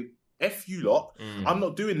it saying, "F you lot. I'm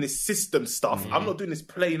not doing this system stuff. I'm not doing this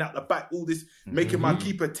playing out the back, all this making my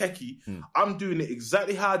keeper techie. I'm doing it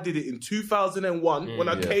exactly how I did it in 2001 when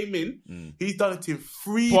I came in. He's done it in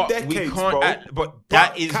 3 But decades, we can't. bro. But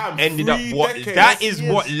that But is Cam, ended up 3 what decades. that is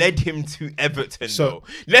what led him to Everton. So- though.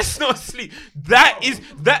 Let's not sleep. That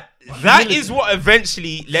is what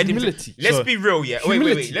eventually led Humility. him to. Let's So- be real, yeah.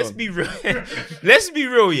 Humility. Wait. Let's be real. Let's be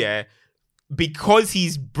real, yeah. Because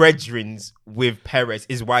he's brethrens with Perez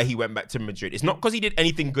is why he went back to Madrid. It's not because he did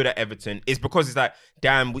anything good at Everton. It's because it's like,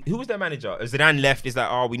 damn, who was their manager? Zidane left. It's like,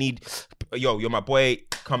 oh, we need, you're my boy,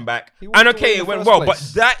 come back. He And walked away okay, in it the went first well,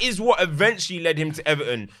 place. but that is what eventually led him to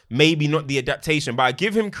Everton. Maybe not the adaptation, but I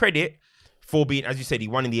give him credit for being, as you said, he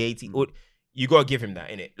won in the 80s. You gotta give him that,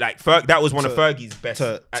 innit? Like that was one of Fergie's best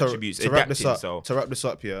attributes. To wrap this adapting, up, to wrap this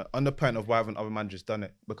up, yeah. On the point of why haven't other managers done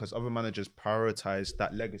it? Because other managers prioritize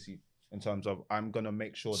that legacy in terms of I'm gonna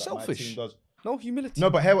make sure that my Selfish. team does. No humility. No,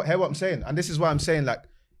 but hear what I'm saying, and this is why I'm saying like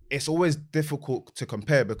it's always difficult to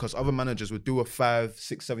compare because other managers would do a 5,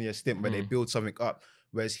 6, 7 year stint where they build something up.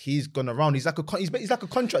 Whereas he's gone around, he's like a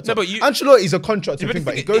contractor. No, but you- Ancelotti's a contractor, Yeah, but thing,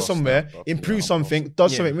 but the he thing goes is- somewhere, improves something,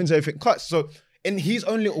 does Yeah. something, wins everything, cuts. So in his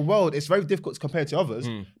own little world, it's very difficult to compare to others.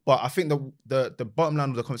 But I think the bottom line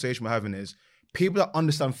of the conversation we're having is people that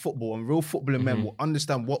understand football and real footballing men will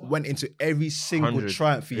understand what went into every single 100.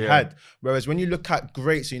 triumph he had. Whereas when you look at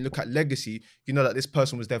greats and you look at legacy, you know that this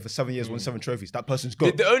person was there for 7 years, won 7 trophies. That person's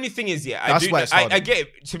good. The only thing is, yeah, That's why it's hard. I get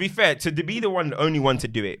it. To be fair, to be the only one to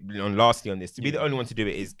do it, lastly on this, to be the only one to do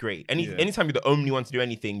it is great. Anytime you're the only one to do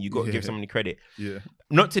anything, you got to give somebody credit. Yeah.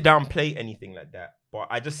 Not to downplay anything like that, but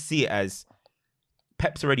I just see it as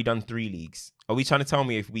Pep's already done 3 leagues. Are we trying to tell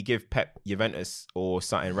me if we give Pep Juventus or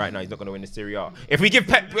something right now, he's not going to win the Serie A? If we give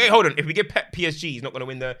Pep, if we give Pep PSG, he's not going to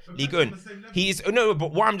win the Ligue 1.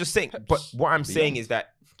 But what I'm just saying, saying is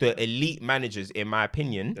that the elite managers, in my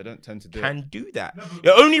opinion, They don't tend to do it. can do that.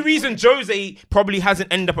 The only reason Jose probably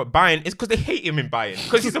hasn't ended up at Bayern is because they hate him in Bayern.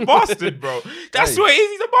 Because he's a bastard, bro. That's what it is.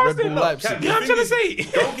 He's a bastard. Bull Look, Leipzig. you know what I'm trying to say?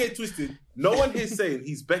 Don't get twisted. No one here saying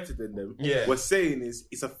he's better than them. Yeah. We're saying is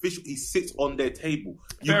it's official. He sits on their table.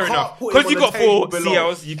 You Fair can't enough. put him 'Cause you on the got table 4 below.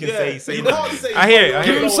 CLs, you can say you that. can't say I hear it, I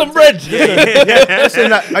hear Give it. him some bread.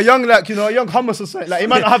 Listen, like a young hummus or something. Like he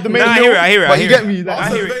might not have the main Nah, I meal, hear it, I hear it, but I you hear get it. me. Like, I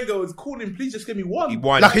hear Arsene it. Wenger was calling, please just give me one. He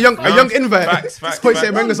won. like a young invite. Facts. That's what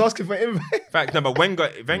Wenger's asking for invite. Facts. No, but Wenger,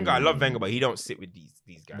 I love Wenger, but he don't sit with these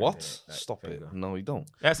guys. What? innit? Like, Stop Wenger. it. No, you don't.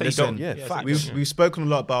 That's how you Listen, don't. yeah, facts. We've spoken a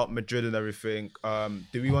lot about Madrid and everything.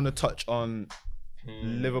 Do we want to touch on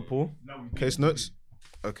Liverpool? Case notes.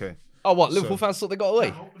 Okay. Oh, what? Liverpool fans thought they got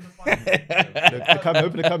away? The cabinet.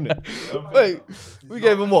 Open the cabinet. Wait, we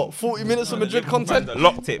gave them what? 40 minutes of Madrid content?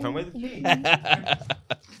 Locked it, fam. Where's the key?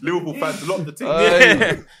 Liverpool fans locked the team.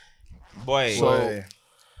 Hey, Boy. Boy.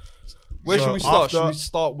 where So should we start? after- Should we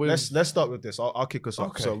start with? Let's start with this. I'll kick us off.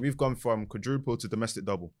 Okay. So we've gone from quadruple to domestic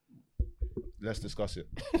double. Let's discuss it.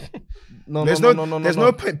 No, There's no,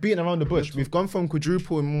 no point beating around the bush. We've gone from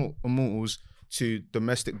quadruple immortals to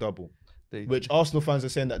domestic double, which Arsenal fans are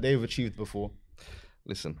saying that they've achieved before,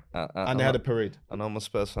 Listen, and they had a parade. I know I'm a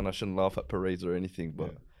Spurs fan. I shouldn't laugh at parades or anything,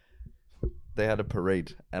 but they had a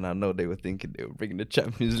parade, and I know they were thinking they were bringing the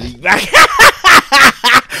Champions League back.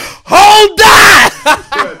 Hold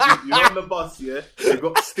that! You're on the bus, yeah? They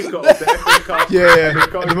got a sticker of the FA Cup. Yeah,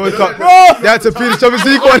 the World Cup. They had to plead the Champions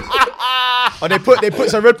League one. Or they put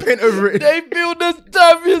some red paint over it. They built the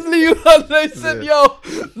Champions League, and they said, "Yo,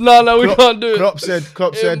 no, we can't do it." Klopp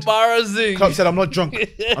said, Embarrassing. I'm not drunk.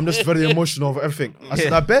 I'm just very emotional over everything. I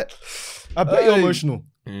said, I bet you're emotional.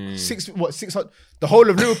 600? The whole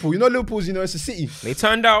of Liverpool. You know Liverpool's, it's a city. They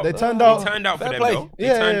turned out. They turned out. for them, Fair play. though. They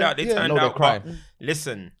Yeah, turned yeah, out. They yeah. turned No, they're out. crying. But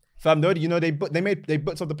listen, Fam, they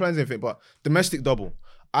booked up the plans and everything, but domestic double.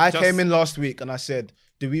 I came in last week and I said,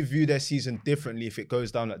 do we view their season differently if it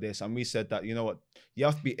goes down like this? And we said that, you know what, you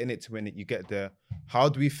have to be in it to win it. You get there. How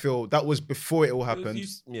do we feel? That was before it all happened.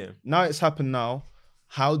 yeah. Now it's happened now.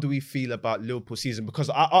 How do we feel about Liverpool season?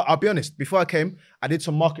 Because I'll be honest, before I came, I did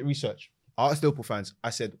some market research. I asked Liverpool fans, I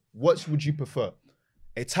said, what would you prefer?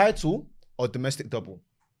 A title or domestic double? Do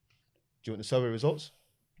you want the survey results?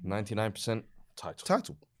 99% title.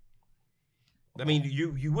 Title. I mean,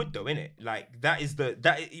 you would though, innit? Like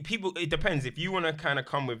people. It depends. If you want to kind of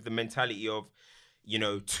come with the mentality of,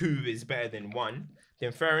 2 is better than 1,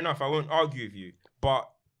 then fair enough. I won't argue with you. But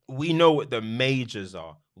we know what the majors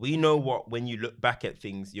are. We know what, when you look back at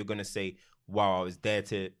things, you're going to say, wow, I was there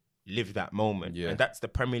to live that moment. Yeah. And that's the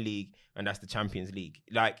Premier League and that's the Champions League.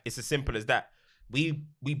 Like, it's as simple as that. We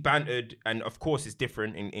bantered, and of course it's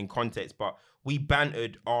different in context, but we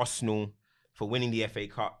bantered Arsenal for winning the FA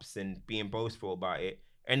Cups and being boastful about it.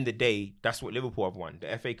 End of the day, that's what Liverpool have won,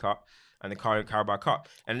 the FA Cup and the Carabao Cup.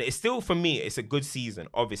 And it's still, for me, it's a good season,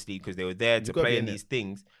 obviously, because they were there to play in these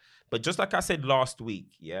things. But just like I said last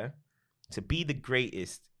week, yeah, to be the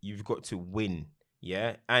greatest, you've got to win,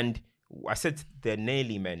 yeah? And I said they're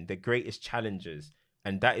nearly men, the greatest challengers,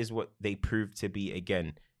 and that is what they proved to be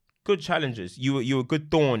again. Good challengers. You were a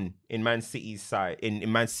good thorn in Man City's side,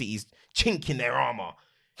 in Man City's chink in their armor.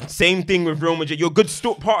 Same thing with Real Madrid. You're a good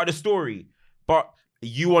part of the story, but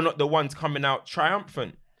you are not the ones coming out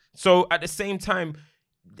triumphant. So at the same time,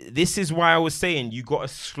 this is why I was saying you got to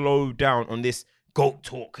slow down on this GOAT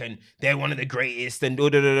talk and they're one of the greatest and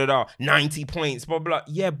 90 points, blah, blah.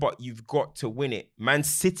 Yeah, but you've got to win it. Man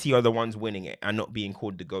City are the ones winning it and not being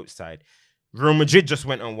called the GOAT side. Real Madrid just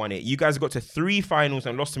went and won it. You guys got to 3 finals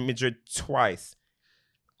and lost to Madrid twice.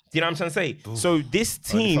 Do you know what I'm trying to say? Oof. So this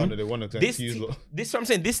team, this what I'm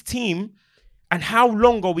saying, this team, and how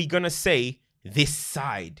long are we going to say this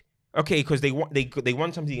side? Okay, because they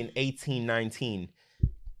won something in 18-19.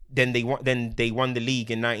 Then they won the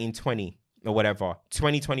league in 1920 or whatever.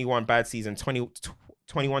 2021 bad season,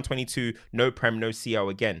 21-22 no Prem, no CL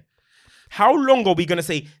again. How long are we going to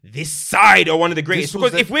say this side are one of the greatest?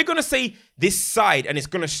 Because if we're going to say this side and it's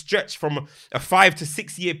going to stretch from a 5 to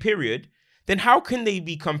 6 year period, then how can they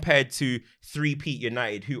be compared to 3-peat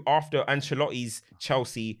United, who after Ancelotti's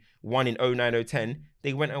Chelsea won in 09-010,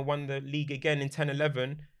 they went and won the league again in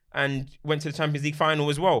 10-11 and went to the Champions League final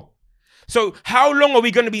as well. So how long are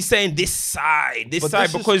we going to be saying this side?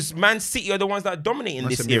 Because Man City are the ones that are dominating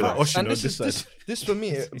this era. And this for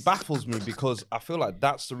me, it baffles me because I feel like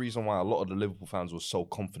that's the reason why a lot of the Liverpool fans were so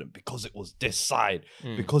confident, because it was this side,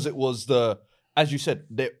 because it was as you said,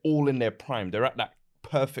 they're all in their prime. They're at that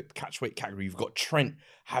perfect catchweight category. You've got Trent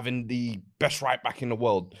having the best right back in the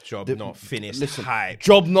world. Job not finished. Listen,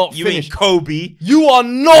 job not you finished. You ain't Kobe. You are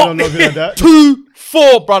not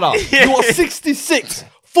 2-4, brother. You are 66.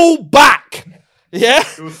 Full back. Yeah?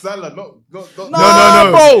 It was Salah, no,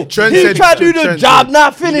 bro. Trent he tried to do the job,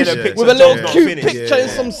 not finish. With a little cute picture in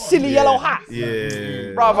some silly yellow hat.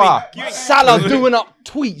 Yeah. Brother, Salah doing up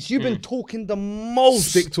tweets. You've been talking the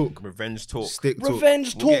most. Stick talk. Revenge talk.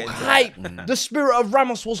 Revenge talk hype. The spirit of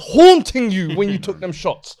Ramos was haunting you when you took them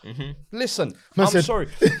shots. Listen, I'm sorry.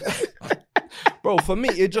 Bro, for me,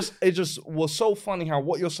 it just was so funny how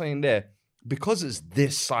what you're saying there, because it's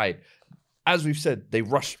this side, as we've said, they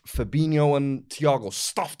rushed Fabinho and Thiago,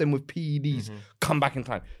 stuffed them with PEDs, come back in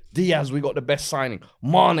time. Diaz, we got the best signing.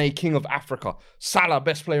 Mane, king of Africa. Salah,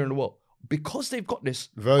 best player in the world. Because they've got this,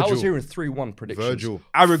 Virgil. I was hearing 3-1 predictions. Virgil.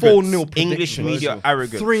 Arrogance. 4-0 predictions. English media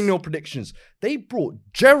arrogance. 3-0 predictions. They brought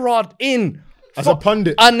Gerrard in as a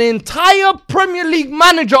pundit, an entire Premier League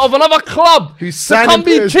manager of another club who's to come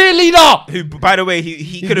be cheerleader. Who, by the way,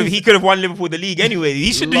 he could have won Liverpool the league anyway.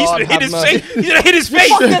 He should have hit his face. He should have hit his face.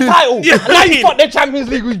 Fuck their title. And now you fuck their Champions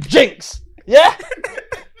League with Jinx. Yeah,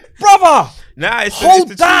 brother. Nah,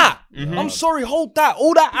 hold that. I'm sorry, hold that.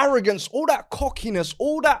 All that arrogance, all that cockiness,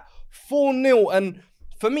 all that 4-0, and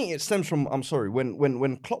for me, it stems from, I'm sorry,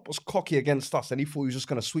 when Klopp was cocky against us and he thought he was just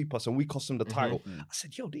going to sweep us and we cost him the title, I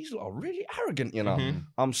said, yo, these are really arrogant, you know?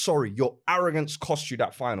 I'm sorry, your arrogance cost you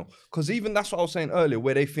that final. Because even that's what I was saying earlier,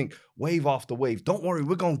 where they think, wave after wave, don't worry,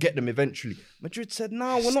 we're going to get them eventually. Madrid said,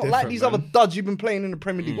 no, we're not like these other duds you've been playing in the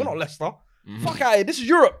Premier League. We're not Leicester. Fuck out of here. This is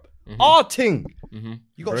Europe. Our thing.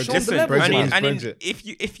 You got to show them the level, man.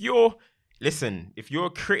 If you're a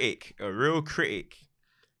critic, a real critic,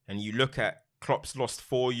 and you look at Klopp's lost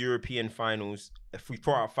 4 European finals. If we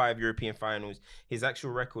put out 5 European finals, his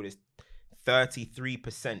actual record is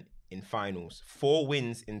 33% in finals. 4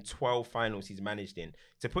 wins in 12 finals he's managed in.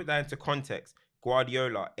 To put that into context,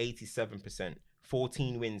 Guardiola, 87%,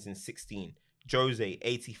 14 wins in 16. Jose,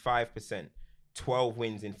 85%, 12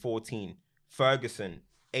 wins in 14. Ferguson,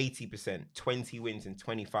 80%, 20 wins in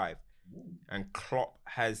 25. And Klopp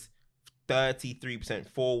has 33%,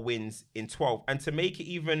 4 wins in 12. And to make it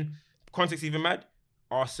even... context even mad,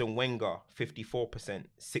 Arsene Wenger, 54%,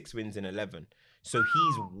 6 wins in 11. So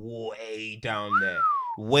he's way down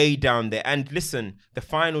there. And listen, the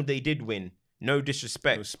final they did win, no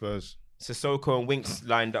disrespect. It was Spurs. Sissoko and Winks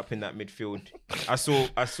lined up in that midfield. I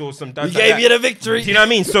saw some... We gave you the victory. Do you know what I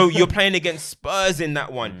mean? So you're playing against Spurs in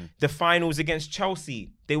that one. The finals against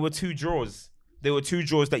Chelsea, they were 2 draws. There were 2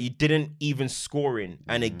 draws that you didn't even score in.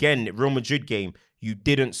 And again, Real Madrid game, you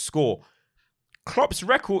didn't score. Klopp's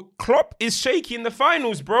record, Klopp is shaky in the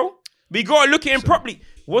finals, bro. We got to look at him properly.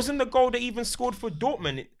 Wasn't the goal that even scored for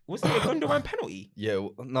Dortmund? Wasn't it a Gundogan penalty? Yeah,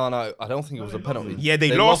 no, I don't think it was a penalty. Yeah,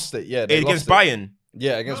 they lost it. Yeah, against Bayern.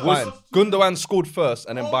 Yeah, against Bayern. Gundogan scored first,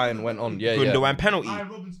 and then Bayern went on. Yeah, Gundogan penalty.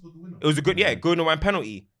 It was a good, Gundogan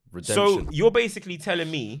penalty. Redemption. So you're basically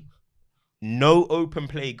telling me no open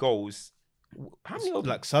play goals. How many open?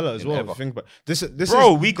 Like Salah as well. Ever. Think about this.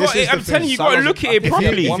 Bro, we got it. I'm telling you, you got to look at it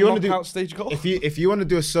properly. If you want to do stage goal. if you want to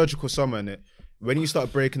do a surgical summer in it, when you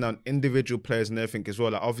start breaking down individual players and everything as well,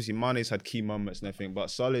 like obviously Mane's had key moments and everything, but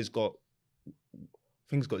Salah's got, I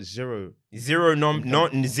think he's got zero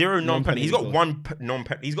non-penalty. He's got one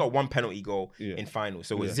non-penalty. He's got one penalty goal in finals.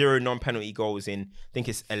 So with 0 non-penalty goals in, I think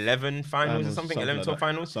it's 11 finals or something 11 like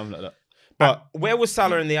finals, something like that. But where was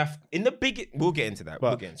Salah in the big? We'll get into that.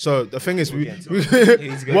 So the thing is, what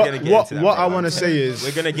I want to say is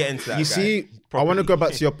we're gonna get into that. You see, I want to go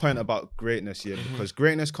back to your point about greatness, because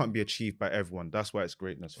greatness can't be achieved by everyone. That's why it's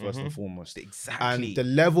greatness first and foremost. Exactly. And the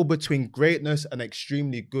level between greatness and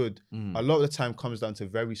extremely good, a lot of the time comes down to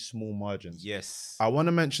very small margins. Yes. I want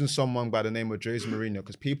to mention someone by the name of Jose Mourinho,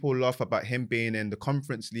 because people laugh about him being in the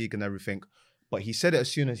Conference League and everything, but he said it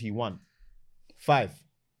as soon as he won. 5.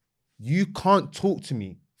 You can't talk to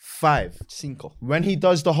me. 5. Cinco. When he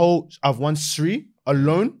does the whole, I've won 3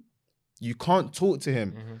 alone, you can't talk to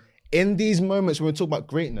him. In these moments when we talk about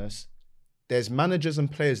greatness, there's managers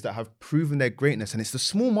and players that have proven their greatness, and it's the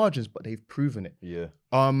small margins, but they've proven it. Yeah.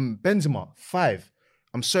 Benzema, 5.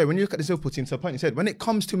 I'm sorry, when you look at the Liverpool team, to the point you said, when it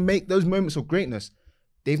comes to make those moments of greatness,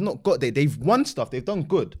 they've not got there. They've won stuff, they've done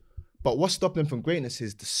good. But what's stopping them from greatness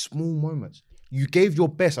is the small moments. You gave your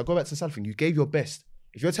best. I'll go back to the Salah thing. You gave your best.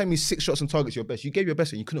 If you're telling me 6 shots on target's your best, you gave your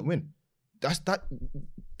best and you couldn't win. That's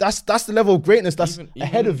the level of greatness that's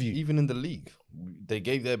ahead of you. Even in the league, they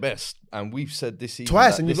gave their best, and we've said this season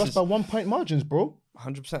twice, and you lost by 1 point margins, bro.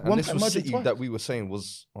 100%. And this was City that we were saying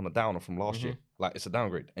was on a downer from last year. Like, it's a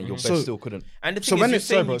downgrade, and your best still couldn't. And the so thing when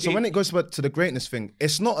is, when it goes back to the greatness thing,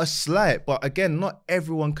 it's not a slight, but again, not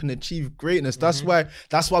everyone can achieve greatness. That's why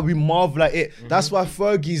we marvel at it. That's why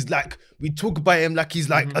Fergie's like, we talk about him like he's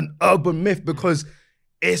like an urban myth, because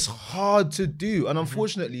it's hard to do. And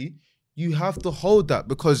unfortunately, you have to hold that,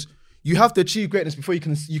 because you have to achieve greatness before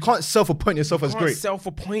you can't self-appoint yourself as great.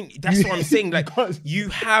 Self-appoint. That's what I'm saying. Like, you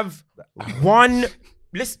have one,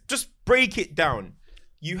 let's just break it down.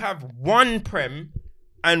 You have 1 Prem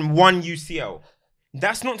and 1 UCL.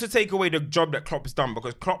 That's not to take away the job that Klopp's done,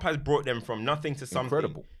 because Klopp has brought them from nothing to something.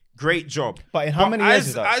 Incredible. Great job. But in how many years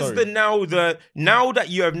is that? Now that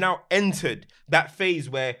you have now entered that phase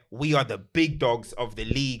where we are the big dogs of the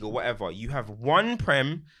league or whatever, you have 1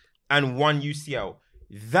 Prem and 1 UCL.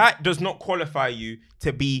 That does not qualify you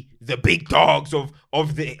to be the big dogs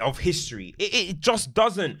of history. It just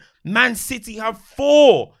doesn't. Man City have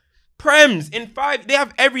 4 Prems in 5. They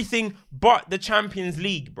have everything but the Champions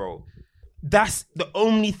League, bro. That's the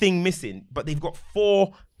only thing missing. But they've got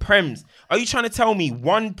 4 Prems. Are you trying to tell me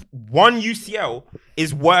one UCL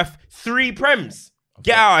is worth 3 Prems?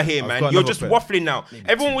 Get out of here, man. You're just waffling now.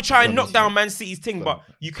 Everyone will try and knock down Man City's thing, but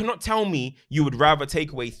you cannot tell me you would rather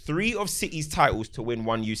take away 3 of City's titles to win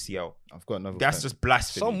 1 UCL. I've got another. That's just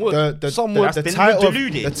blasphemy. Some would.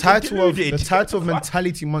 The title of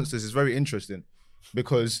Mentality Monsters is very interesting,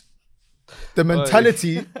 because the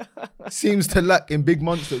mentality seems to lack in big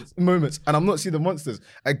moments, and I'm not seeing the monsters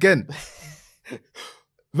again.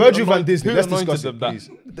 Virgil van Disney, let's discuss it, please.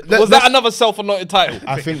 Was that another self-anointed title?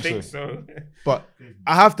 I think so. But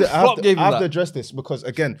I have to address this, because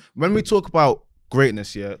again, when we talk about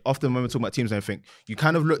greatness, often when we talk about teams and everything, you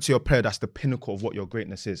kind of look to your player that's the pinnacle of what your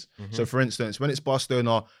greatness is. So for instance, when it's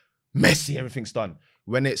Barcelona, Messi, everything's done.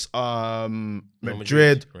 When it's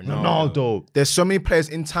Madrid, Ronaldo, there's so many players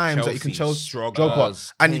in times that you can tell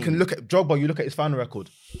Drogba, and you can look at Drogba, you look at his final record.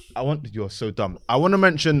 You're so dumb. I want to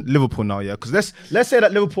mention Liverpool now, because let's say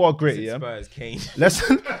that Liverpool are great, Spurs, Kane. Let's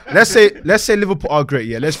say Liverpool are great,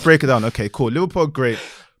 Let's break it down. Okay, cool. Liverpool are great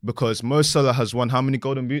because Mo Salah has won how many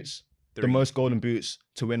golden boots? 3. The most golden boots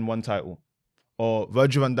to win 1 title. Or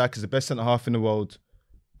Virgil van Dijk is the best centre half in the world.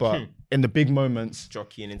 But in the big moments,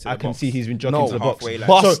 I can see he's been jockeying to the box.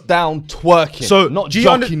 Bust down twerking. So not do you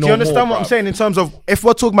understand what I'm saying in terms of, if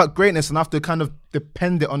we're talking about greatness and have to kind of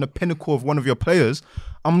depend it on the pinnacle of one of your players,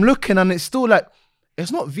 I'm looking and it's still like,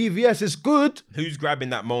 it's not VVS, it's good. Who's grabbing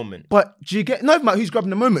that moment? But do you get, not about who's grabbing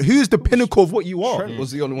the moment, who's the pinnacle of what you are? Trent was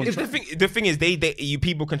the only one. The thing is, you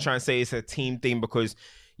people can try and say it's a team thing because,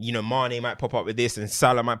 Mane might pop up with this and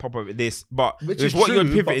Salah might pop up with this, but which is what you're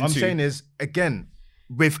pivoting to. I'm saying is, again,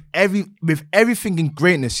 with everything in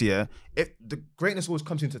greatness here, the greatness always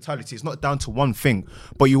comes in totality. It's not down to one thing,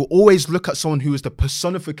 but you always look at someone who is the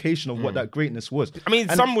personification of what that greatness was. I mean,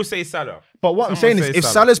 some will say Salah. But what I'm saying is, if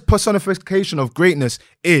Salah's personification of greatness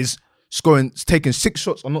is scoring, taking 6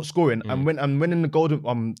 shots or not scoring, and winning the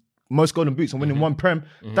golden most golden boots and winning one prem,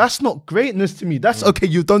 that's not greatness to me. That's okay.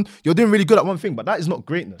 You're doing really good at one thing, but that is not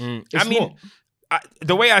greatness. It's not.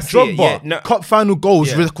 The way I see Drogba, cup final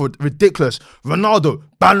goals, ridiculous. Ronaldo,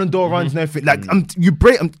 Ballon d'Or runs and everything. Like,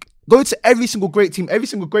 go to every single great team, every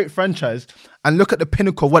single great franchise, and look at the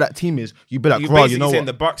pinnacle of what that team is. You'd be like, you're basically you know saying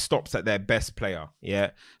what? The buck stops at their best player.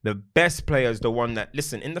 Yeah, the best player is the one that,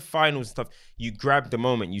 listen, in the finals stuff, you grab the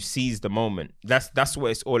moment, you seize the moment. That's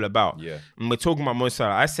what it's all about. Yeah. And we're talking about Mo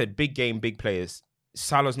Salah. I said big game, big players.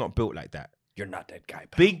 Salah's not built like that. You're not that guy.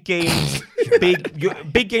 Pal. Big games,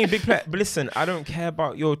 big game, big player. But listen, I don't care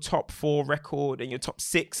about your top 4 record and your top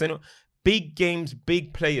 6 and big games,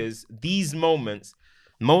 big players. These moments,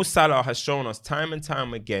 Mo Salah has shown us time and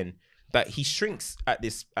time again that he shrinks at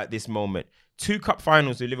this moment. 2 cup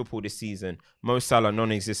finals with Liverpool this season. Mo Salah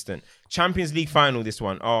non-existent. Champions League final this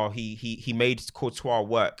one. Oh, he made Courtois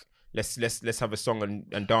work. Let's have a song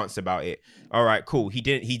and dance about it. All right, cool. He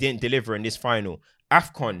didn't deliver in this final.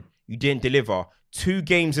 AFCON, you didn't deliver. 2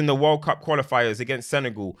 games in the World Cup qualifiers against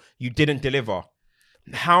Senegal, you didn't deliver.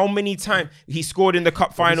 How many times he scored in the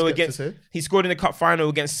cup final against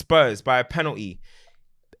Spurs by a penalty?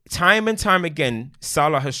 Time and time again,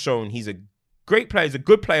 Salah has shown he's a great player, he's a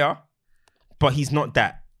good player, but he's not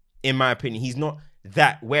that, in my opinion. He's not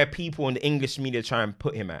that where people in the English media try and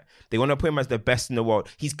put him at. They want to put him as the best in the world.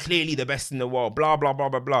 He's clearly the best in the world, blah, blah, blah,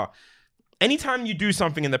 blah, blah. Anytime you do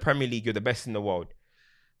something in the Premier League, you're the best in the world.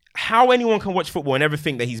 How anyone can watch football and ever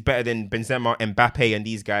think that he's better than Benzema, Mbappe, and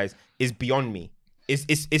these guys is beyond me.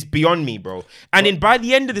 It's beyond me, bro. And by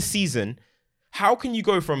the end of the season, how can you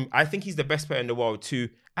go from, I think he's the best player in the world, to,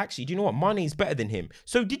 actually, do you know what? Mane is better than him.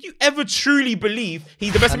 So did you ever truly believe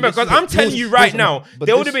he's the best player? Because I'm telling you right now,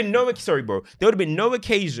 there would have been no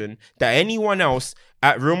occasion that anyone else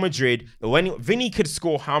at Real Madrid or Vinny could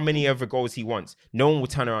score how many other goals he wants. No one will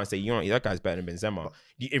turn around and say, you know what, that guy's better than Benzema.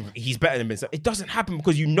 He's better than Benzema. It doesn't happen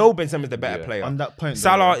because you know Benzema's the better player. On that point,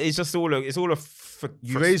 Salah is just all a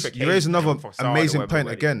you raise another amazing point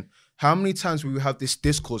again. How many times will we have this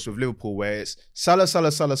discourse with Liverpool where it's Salah,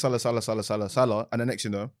 and the next you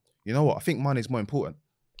know what? I think Mane is more important.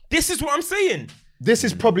 This is what I'm saying. This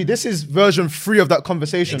is version 3 of that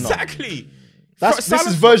conversation. Exactly. This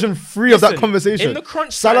is version 3 of that conversation. In the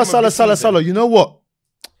crunch Salah. You know what?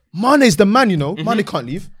 Mane is the man. You know, Mane can't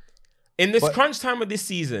leave. In this crunch time of this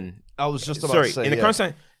season, I was just about to say, in the crunch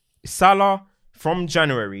time, Salah from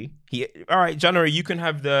January. January, you can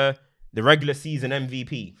have the regular season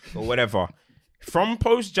MVP or whatever. From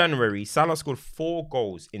post-January, Salah scored 4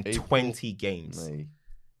 goals in 20 games. May.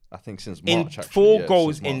 I think since March, in 4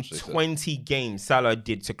 goals in 20 games, Salah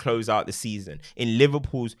did to close out the season. In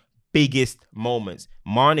Liverpool's biggest moments,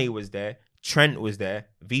 Mane was there, Trent was there,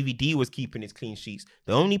 VVD was keeping his clean sheets.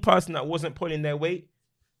 The only person that wasn't pulling their weight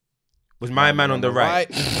was my man on the right.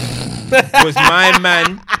 Was my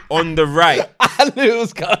man on the right. I knew it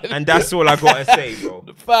was coming. And that's all I gotta say, bro.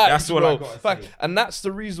 That's all I gotta say. And that's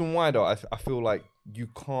the reason why, though, I feel like you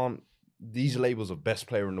can't, these labels of best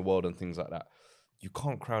player in the world and things like that, you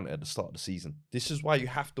can't crown it at the start of the season. This is why you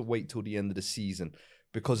have to wait till the end of the season,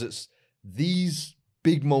 because it's these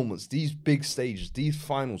big moments, these big stages, these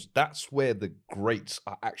finals, that's where the greats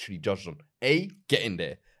are actually judged on. A, getting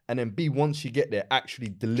there. And then B, once you get there, actually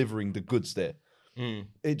delivering the goods there.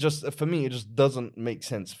 It just, for me, it just doesn't make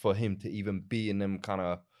sense for him to even be in them kind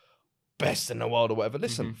of best in the world or whatever.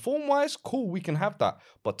 Listen, form-wise, cool, we can have that.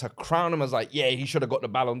 But to crown him as like, yeah, he should have got the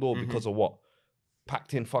Ballon d'Or because of what?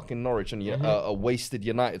 Packed in fucking Norwich and a wasted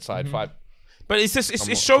United side 5. But it's just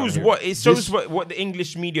it shows what the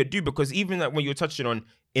English media do, because even like when you were touching on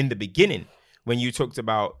in the beginning, when you talked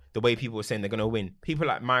about the way people were saying they're gonna win, people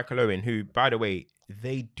like Michael Owen, who, by the way,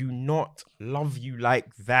 they do not love you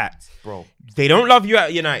like that, bro. They don't love you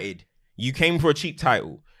at United. You came for a cheap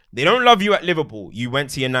title. They don't love you at Liverpool. You went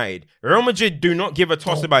to United. Real Madrid do not give a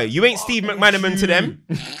toss about you. You ain't Steve McManaman to them.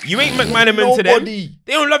 You ain't McManaman to them. They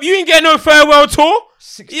don't love you. You ain't getting no farewell tour.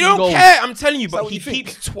 You don't care. I'm telling you, but he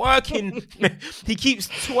keeps twerking. He keeps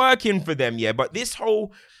twerking for them, yeah. But this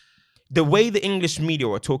whole, the way the English media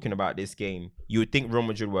are talking about this game, you would think Real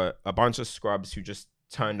Madrid were a bunch of scrubs who just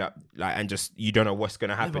turned up and just, you don't know what's going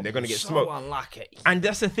to happen. They're going to get smoked. Unlucky. And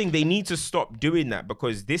that's the thing. They need to stop doing that,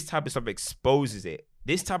 because this type of stuff exposes it.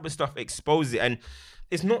 This type of stuff exposes it. And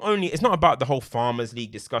it's not about the whole Farmers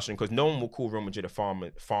League discussion, because no one will call Real Madrid a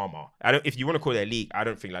farmer. If you want to call it a league, I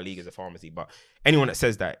don't think La Liga is a Farmers League, but anyone that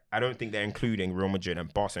says that, I don't think they're including Real Madrid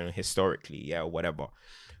and Barcelona historically, or whatever.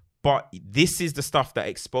 But this is the stuff that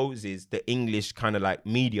exposes the English kind of like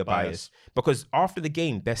media bias. Because after the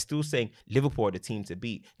game, they're still saying Liverpool are the team to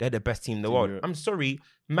beat. They're the best team in the world. I'm sorry,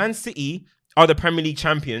 Man City are the Premier League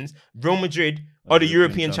champions. Real Madrid are the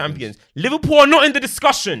European champions. Liverpool are not in the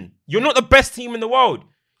discussion. You're not the best team in the world.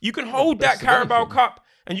 You can hold that Carabao Cup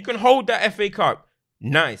and you can hold that FA Cup.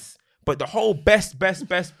 Nice. But the whole best,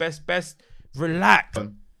 relax.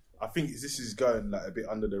 I think this is going like a bit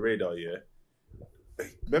under the radar, yeah?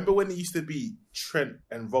 Remember when it used to be Trent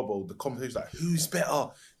and Robbo, the conversation like, who's better?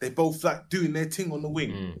 They both like doing their thing on the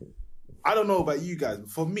wing. I don't know about you guys, but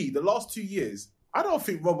for me, the last 2 years, I don't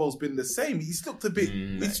think Robbo's been the same. He's looked a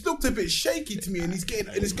bit shaky to me, and it's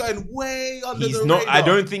going way under the radar. I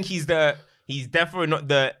don't think he's definitely not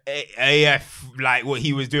the AF like what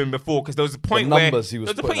he was doing before, because there was a point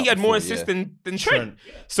he had more assists than Trent.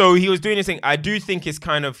 So he was doing this thing. I do think it's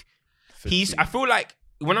kind of I feel like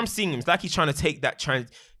when I'm seeing him, it's like he's trying to take that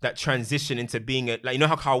transition into being you know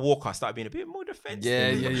how Kyle Walker started being a bit more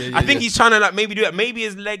defensive. Yeah. I think he's trying to like maybe do that. Maybe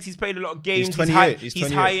his legs. He's played a lot of games. He's 28.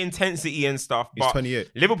 He's high intensity and stuff. He's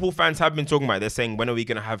 28. Liverpool fans have been talking about it. They're saying, when are we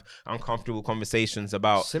gonna have uncomfortable conversations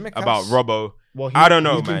about Robbo? Well, I don't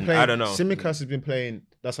know, man. I don't know. Tsimikas has been playing.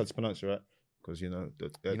 That's how to pronounce it, right? Because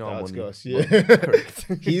correct.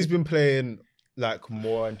 He's been playing like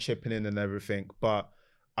more and chipping in and everything, but.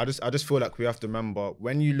 I just feel like we have to remember,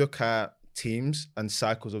 when you look at teams and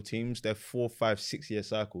cycles of teams, they're 4, 5, 6 year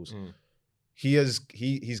cycles.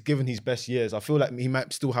 He's given his best years. I feel like he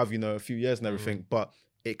might still have, a few years and everything, but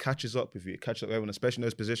it catches up with you. It catches up with everyone, especially in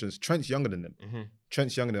those positions. Trent's younger than them.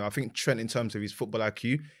 Trent's younger than them. I think Trent, in terms of his football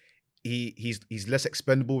IQ, he's less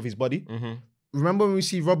expendable with his body. Remember when we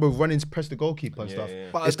see Robbo running to press the goalkeeper and stuff?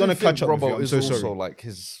 But it's going to catch up with you. I'm so sorry. Also, like,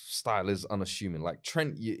 his style is unassuming. Like,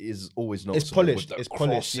 Trent is always noticeable. It's polished. With the it's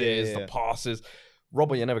polished. Crosses, the passes.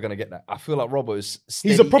 Robbo, you're never going to get that. I feel like Robbo is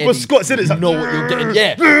he's a proper Scots, isn't it? You know what you're getting.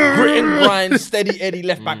 Yeah. Grit and grind, steady Eddie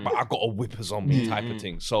left back, but I got a whippers on me type of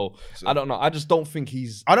thing. So, I don't know. I just don't think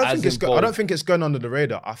he's I don't think it's going under the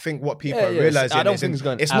radar. I think what people are realising is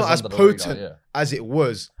it's not as potent as it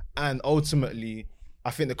was. And ultimately,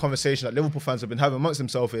 I think the conversation that Liverpool fans have been having amongst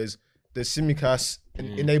themselves is, does Tsimikas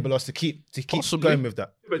enable us to keep going with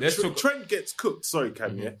that? But Trent gets cooked. Sorry,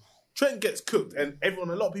 Cam, yeah? Trent gets cooked, and a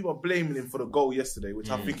lot of people are blaming him for the goal yesterday, which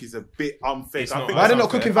I think is a bit unfair. Why they're not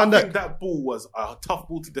cooking Van Dijk? I think that ball was a tough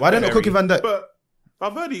ball to defend. Why they're not cooking Van Dijk? But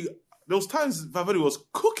Valverde, there was times Valverde was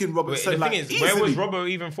cooking Robertson. The thing is, where was Robbo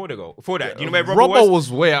even for the goal? For that, do you know where Robbo was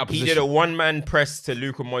way out of position. He did a one-man press to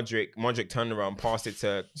Luka Modric. Modric turned around, passed it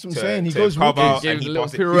to. That's what I'm saying. He goes Carvalho, and he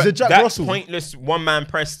passed it. He's a Jack Russell. That pointless one-man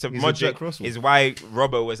press to Modric is why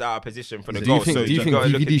Robbo was out of position for the goal. Do you think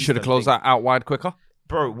VVD should have closed that out wide quicker?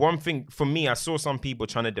 Bro, one thing for me, I saw some people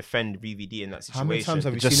trying to defend VVD in that situation. How many times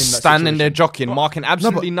have you just seen him in that standing there jockeying, marking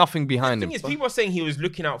absolutely nothing behind him? The thing is, people are saying he was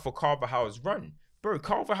looking out for Carvajal's run. Bro,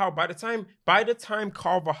 Carvajal, by the time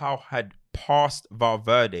Carvajal had passed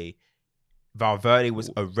Valverde was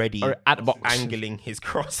already at the box, angling his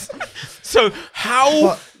cross. So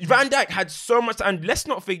how Van Dijk had so much, and let's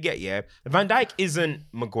not forget, Van Dijk isn't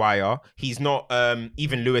Maguire. He's not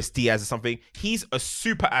even Luis Diaz or something. He's a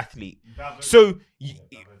super athlete. So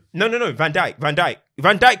no, Van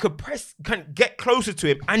Dijk could get closer to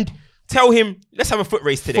him and tell him, let's have a foot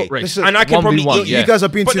race today. Listen, and I can probably eat you guys are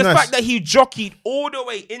being too nice. But the fact that he jockeyed all the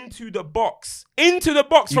way into the box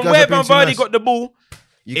from where Valverde got the ball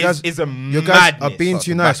is a madness. You guys are being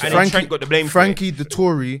too nice. And Trent got the blame Frankie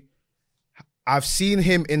Dettori, I've seen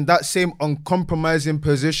him in that same uncompromising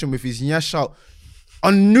position with his nyash out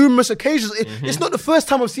on numerous occasions. It's not the first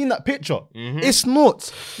time I've seen that picture. It's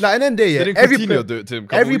not. Like, and then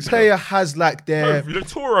every player has like their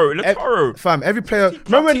Latoro. Fam, every player.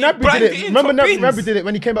 Remember when Naby did it? Remember Naby did it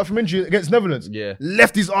when he came back from injury against Netherlands? Yeah.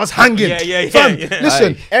 Left his ass hanging. Fam,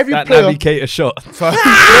 listen, every that player. Naby shot. Fam,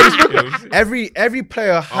 every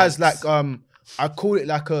player has like I call it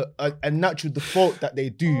like a natural default that they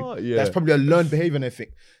do. That's probably a learned behavior and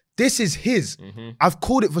everything. This is his. I've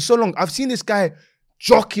called it for so long. I've seen this guy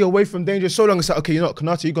jockey away from danger so long. It's like, okay, you know what,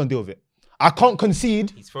 Konate, you're gonna deal with it. I can't concede.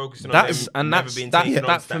 He's focusing on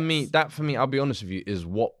that for me, I'll be honest with you, is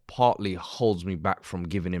what partly holds me back from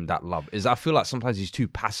giving him that love. Is I feel like sometimes he's too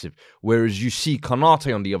passive. Whereas you see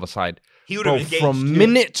Konate on the other side, from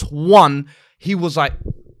minute one, he was like,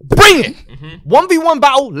 bring it! 1v1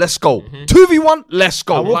 battle, let's go. 2v1, let's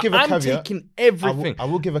go. I will give a caveat. I'm taking everything. I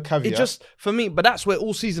will give a caveat. It just, for me, but that's where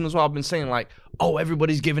all season as well, I've been saying like, oh,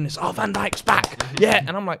 everybody's giving this. Oh, Van Dijk's back. Yeah.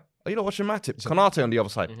 And I'm like, oh, you're not watching Matip. Konate on the other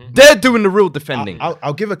side. They're doing the real defending.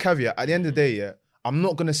 I'll give a caveat. At the end of the day, yeah, I'm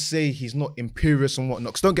not going to say he's not imperious and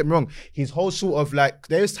whatnot. Because don't get me wrong, his whole sort of like,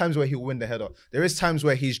 there is times where he'll win the header. There is times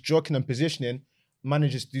where he's jockeying and positioning,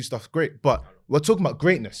 manages to do stuff great. But we're talking about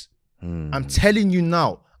greatness. I'm telling you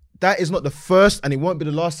now, that is not the first and it won't be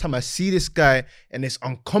the last time I see this guy in this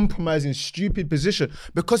uncompromising, stupid position,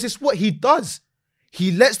 because it's what he does.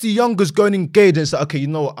 He lets the youngers go and engage and say, okay, you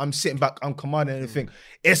know what, I'm sitting back, I'm commanding anything.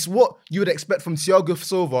 It's what you would expect from Thiago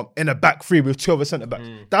Silva in a back three with 2 other centre-backs.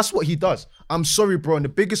 That's what he does. I'm sorry, bro. In the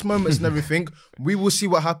biggest moments and everything, we will see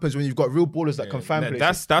what happens when you've got real ballers that can find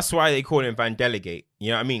places. That's why they call him Van Delegate. You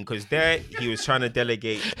know what I mean? Because there he was trying to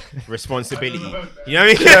delegate responsibility. You know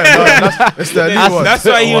what I mean? That's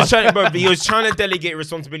why he was trying. Bro, he was trying to delegate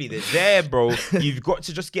responsibility. There, bro. You've got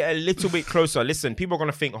to just get a little bit closer. Listen, people are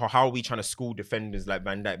gonna think, oh, how are we trying to school defenders like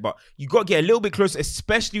Van Dijk? But you got to get a little bit closer,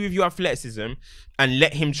 especially with your athleticism, and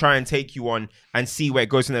let him try and take you on and see where it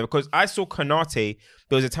goes from there. Because I saw Konate.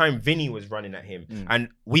 There was a time Vinny was running at him, and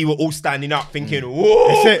we were all standing up thinking,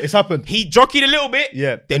 "Whoa, it's happened." He jockeyed a little bit,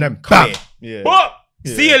 then bam, yeah. But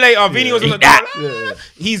see you later. Vinny was on the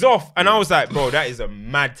he's off, and I was like, "Bro, that is a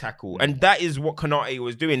mad tackle," and that is what Konate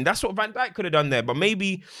was doing. That's what Van Dijk could have done there, but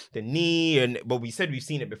maybe the knee but we said we've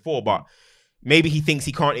seen it before, but. Maybe he thinks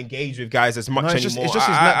he can't engage with guys as much anymore. It's just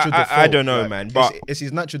his natural default. I don't know, man. But it's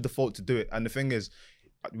his natural default to do it. And the thing is,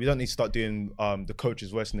 we don't need to start doing the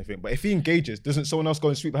coach's worst and everything. But if he engages, doesn't someone else go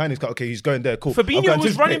and sweep behind his car? Okay, he's going there. Cool. Fabinho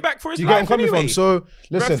was running back for his life. You get where I'm coming from. So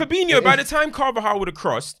listen, Fabinho. By the time Carvajal would have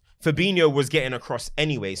crossed, Fabinho was getting across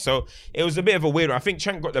anyway. So it was a bit of a weird one. I think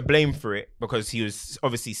Trent got the blame for it because he was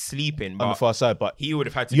obviously sleeping on the far side. But he would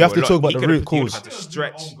have had to. You have to talk about the root cause. He would have had to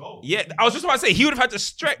stretch. Yeah, I was just about to say he would have had to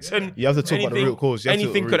stretch and. You have to talk about the root cause.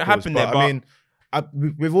 Anything could have happened there. But I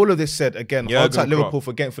mean, with all of this said, again, hard time Liverpool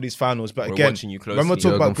for getting for these finals. But again, when we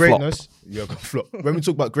talk about greatness, when we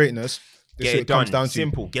talk about greatness, this is what it comes down to.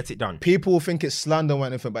 Simple, get it done. People think it's slander or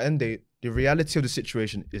anything, but end day, the reality of the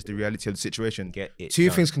situation is the reality of the situation.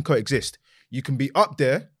 Two things can coexist. You can be up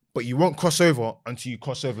there, but you won't cross over until you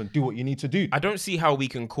cross over and do what you need to do. I don't see how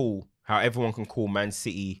everyone can call Man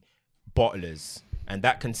City bottlers, and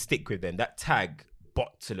that can stick with them. That tag,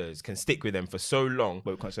 bottlers, can stick with them for so long.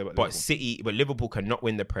 But we can't say about Liverpool. Liverpool cannot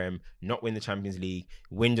win the Prem, not win the Champions League,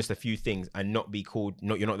 win just a few things, and not be called.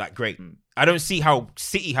 No, you're not that great. I don't see how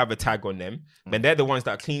City have a tag on them when they're the ones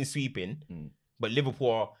that are clean sweeping, but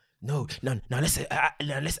Liverpool are. No. Let's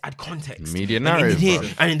add context. Media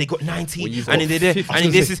narrative, and then they got 90, and then they did,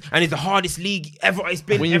 and this is, and it's the hardest league ever. It's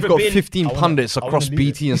been. When you've got 15 pundits across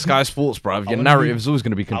BT and Sky Sports, bruv, your narrative is always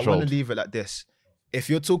going to be controlled. I want to leave it like this: if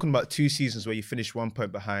you're talking about 2 seasons where you finished 1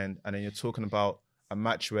 point behind, and then you're talking about a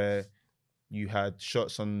match where you had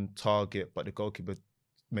shots on target, but the goalkeeper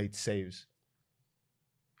made saves.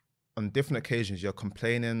 On different occasions, you're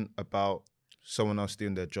complaining about someone else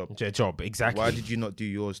doing their job. Exactly. Why did you not do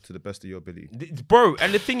yours to the best of your ability? Bro,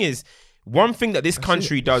 and the thing is, one thing that this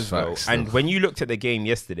country does, though, and when you looked at the game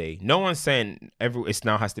yesterday, no one's saying it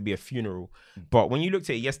now has to be a funeral, but when you looked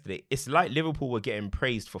at it yesterday, it's like Liverpool were getting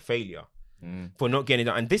praised for failure, for not getting it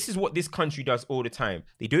done. And this is what this country does all the time.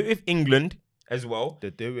 They do it with England as well.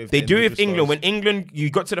 They do it with England. When England,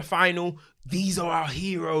 you got to the final, these are our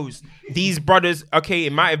heroes. These brothers, okay,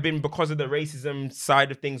 it might have been because of the racism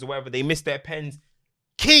side of things or whatever, they missed their pens.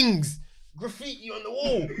 Kings! Graffiti on the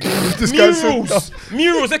wall.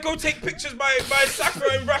 Murals. They go take pictures by Saka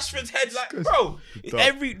and Rashford's head. Like, bro, you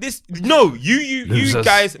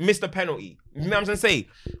guys missed a penalty. You know what I'm trying to say?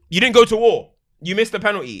 You didn't go to war. You missed a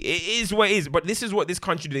penalty. It is what it is. But this is what this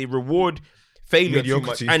country do. They reward failure too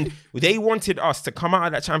much. And they wanted us to come out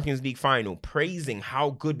of that Champions League final praising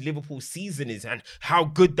how good Liverpool's season is and how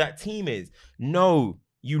good that team is. No,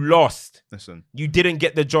 you lost. Listen, you didn't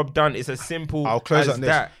get the job done. It's as simple I'll close as on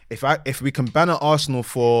that. This. If we can banner Arsenal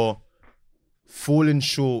for falling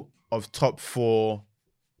short of top 4,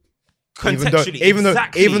 contextually,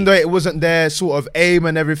 even though it wasn't their sort of aim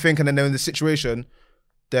and everything, and then they're in the situation,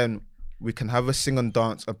 then we can have a sing and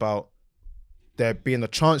dance about there being a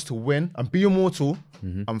chance to win and be immortal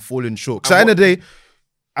and falling short. Because at the end of the day,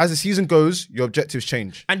 as the season goes, your objectives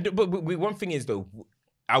change. But one thing is, though,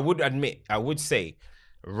 I would say,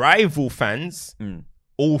 rival fans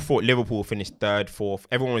all thought Liverpool finished 3rd, 4th.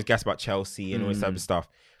 Everyone was gassed about Chelsea and all this type of stuff.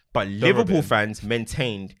 But Liverpool fans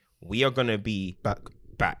maintained, we are going to be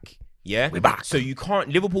back. Yeah? We're back. So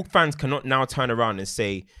Liverpool fans cannot now turn around and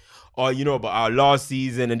say, oh, but our last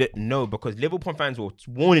season no, because Liverpool fans were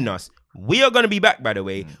warning us, we are going to be back, by the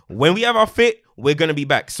way. When we have our fit, we're going to be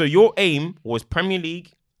back. So your aim was Premier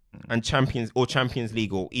League and Champions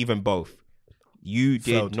League, or even both. You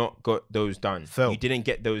did not get those done. You didn't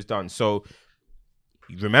get those done. So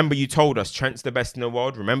remember, you told us Trent's the best in the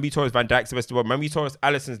world. Remember, you told us Van Dijk's the best in the world. Remember, you told us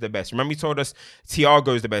Alisson's the best. Remember, you told us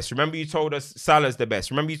Thiago's the best. Remember, you told us Salah's the best.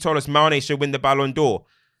 Remember, you told us Mane should win the Ballon d'Or.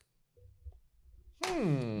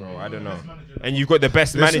 Bro, I don't know. And you've got the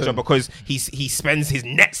best manager because he spends his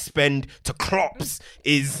net spend to Klopp's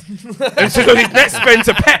his net spend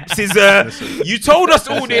to Pep's is you told us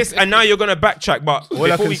all this and now you're gonna backtrack. But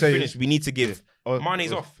before we finish, we need to give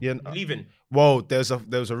Mane's off. Leaving. Well, there's a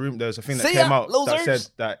thing that came out that said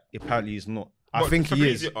that apparently he's not. I think he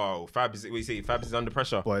is. Oh, Fabs is under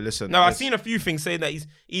pressure. Boy, listen. No, I've seen a few things saying that he's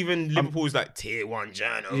even Liverpool's like tier 1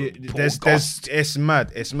 journal. It's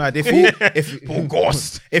mad. It's mad. If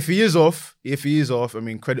he is off, I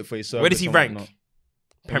mean, credit for his service. Where does he rank?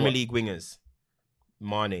 Premier League wingers.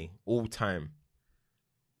 Mane, all time.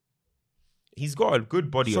 He's got a good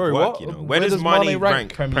body of work, you know. Where does Mane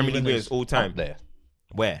rank Premier League wingers all time? Up there.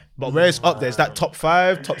 Where? But where it's up there? Is that top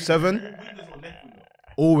 5, top 7?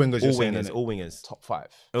 All wingers. All wingers. Top 5.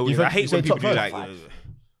 I hate when people do like.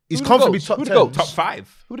 He's comfortably top 10. Top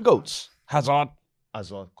 5. Who the GOATs? Hazard,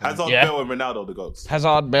 Bale, and Ronaldo, the GOATs.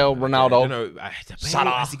 Hazard, Bale, Ronaldo.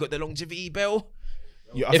 Salah. Has he got the longevity, Bale?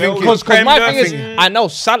 Because my thing is, I know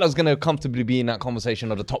Salah's gonna comfortably be in that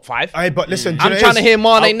conversation of the top 5. But listen, I'm trying to hear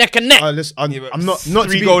Mane neck and neck. Listen, I'm not to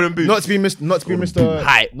be golden boots. Not to be Mr.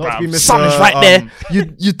 Hype, not to be Mr. Salah's right there.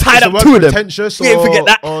 You tied up 2 of them. Pretentious, forget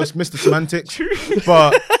that. Or it's Mr. Semantics.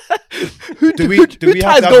 But who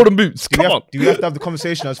ties golden boots? Come on. Do we have to have the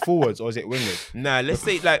conversation as forwards or is it wingers? Nah, let's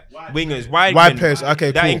say like wingers. Wide players.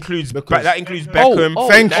 Okay, that cool. includes Beckham.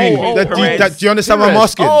 Thank you. Do you understand what I'm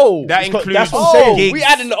asking? That includes. That's what I'm saying. We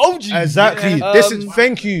adding the OG. Exactly. This is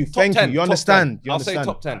thank you. You understand? I'll say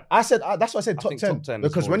top 10. I said that's what I said. Top 10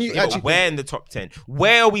 because when you actually where in the top 10,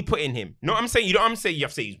 where are we putting him? No, I'm saying you have to say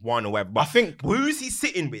he's 1 or whatever. But I think who's he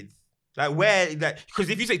sitting with? Like where? Like because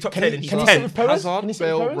if you say top 10, then he's can 10. Sit with Perez? Hazard, can he sit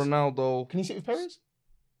Bale, with Perez? Ronaldo. Can he sit with Perez?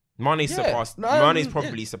 Mane's surpassed. Mane's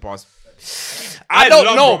probably surpassed. I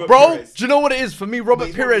don't know, Robert bro. Perez. Do you know what it is for me?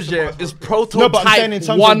 Robert Perez is prototype but I'm saying in terms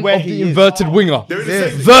of 1 where of he the is. inverted winger.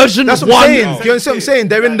 Version That's 1. what I'm Do you understand what I'm saying?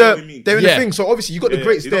 They're in the thing. So obviously you got the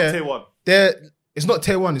greats there. Tier 1. It's not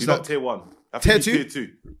tier 1. It's Not like tier 1. I think tier it's tier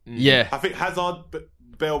 2. Yeah. I think Hazard,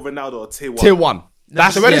 Bale, Ronaldo are tier 1. Tier 1.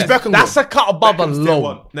 That's where does Beckham go? That's a cut above a Beckham's tier low.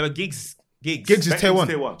 1. No, but Giggs Giggs is tier 1.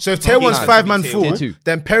 tier 1. So if tier 1's 5-man tier full, 2.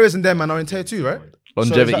 then Perez and them man are in tier 2, right?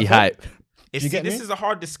 Longevity hype. This is a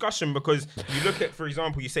hard discussion because you look at, for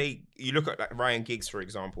example, you look at like Ryan Giggs, for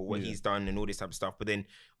example, what he's done and all this type of stuff. But then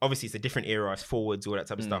obviously it's a different era, it's forwards, all that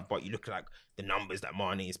type of stuff. But you look at like the numbers that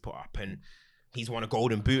Mane has put up, and he's won a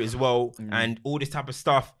Golden Boot as well, and all this type of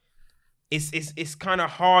stuff. It's kind of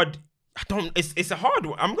hard. It's a hard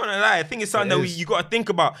one. I'm gonna lie. I think it's something that you got to think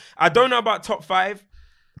about. I don't know about top 5.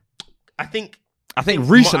 I think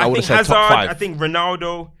recent I would have said Hazard, top 5. I think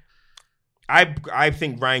Ronaldo. I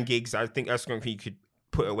think Ryan Giggs. I think that's something he could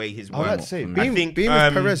put away his work. I'd say being with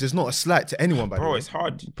Perez is not a slight to anyone, by the way. Bro, it's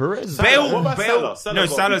hard. Perez. Bale. What about Salah? No,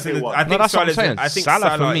 Salah's in the. I think that's what I'm Salah's saying. I think Salah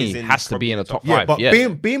for Salah me is in has to be in the top 5. Yeah,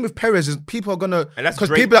 but being with Perez is people are gonna because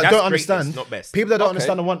people that don't understand, not best. people that don't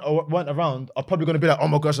understand and weren't around are probably gonna be like, oh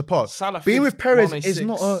my gosh, a pass. Salah Being with fifth, Perez Mane is sixth.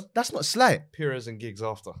 not that's not slight. Perez and Giggs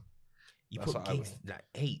after. You That's put what I Giggs like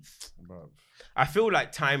 8th. I feel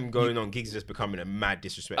like time going on, Giggs is just becoming a mad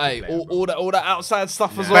disrespectful Hey, player. all that outside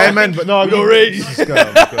stuff as But well. man, but no, you're racist.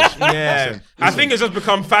 Yeah, I think it's just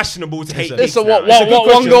become fashionable to hate Giggs Listen, now.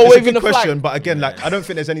 one goal waving the question, flag. but again, like I don't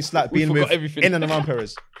think there's any slack being forgot with everything. in and around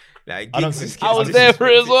Perez. Like, I don't Giggs think- I was there for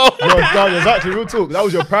it as well. Yo, exactly. Real talk. That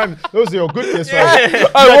was your prime. That was your goodness. Yeah.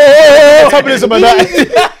 Metabolism and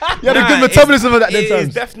that. You had a good metabolism of that. It Then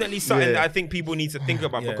is definitely something Yeah. that I think people need to think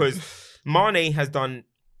about Yeah. because Mane has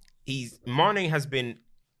been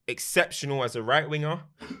exceptional as a right winger,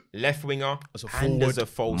 left winger, As a and as forward. a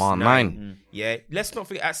false Man, nine. Yeah, let's not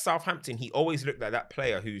forget at Southampton, he always looked like that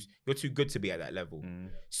player you're too good to be at that level.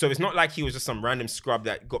 So it's not like he was just some random scrub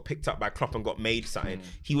that got picked up by Klopp and got made something.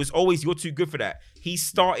 He was always, you're too good for that. He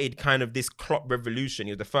started kind of this Klopp revolution.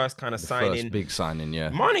 He was the first kind of signing. First big signing, yeah.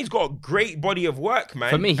 Mane's got a great body of work,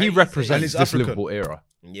 man. For me, he And represents he's this African. Liverpool era.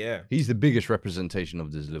 Yeah. He's the biggest representation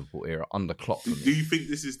of this Liverpool era under Klopp. For Do me. you think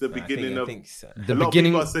this is the beginning of? so. The a lot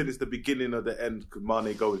beginning. of people are saying it's the beginning of the end. Because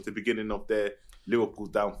Mane go, it's the beginning of their Liverpool's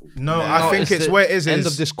downfall. No, I think it's the where it is. end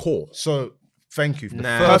of this core. So thank you.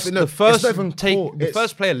 Nah. The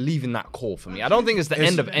first player leaving that core for me. I don't think it's the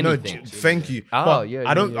end of anything. Thank you. Oh, But yeah,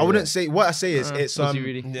 I don't. yeah, I wouldn't yeah. say what I say is it's was he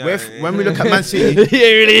really? when we look at Man City. yeah,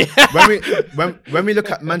 really. when we look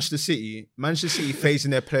at Manchester City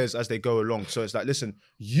phasing their players as they go along. So it's like, listen,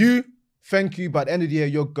 you thank you. By the end of the year,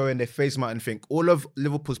 you're going, they phase them out and think all of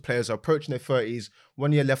Liverpool's players are approaching their 30s,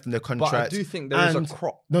 1 year left in their contract. But I do think there is a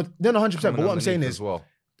crop. No, 100%. But what I'm saying is, well,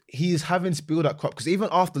 he's having to build that crop. Because even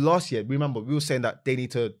after last year, remember, we were saying that they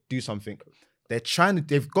need to do something.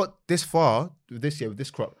 They've got this far this year with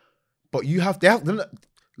this crop. But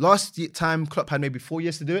last time Klopp had maybe 4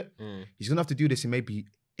 years to do it. He's going to have to do this in maybe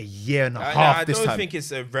a year and a half this time. I don't think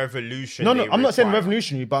it's a revolution. No, I'm not saying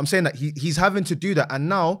revolutionary, but I'm saying that he's having to do that. And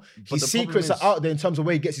now his secrets are out there in terms of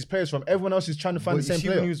where he gets his players from. Everyone else is trying to find the same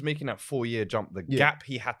player. When he was making that 4-year jump, the gap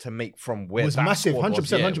he had to make from where was massive,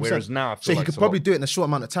 100%. Whereas now, so he could probably do it in a short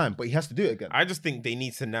amount of time, but he has to do it again. I just think they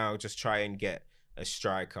need to now just try and get a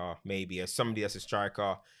striker, maybe somebody that's a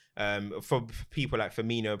striker. For people like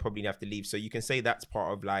Firmino, probably have to leave. So you can say that's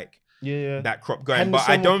part of like that crop going. Henderson, but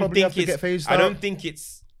I don't think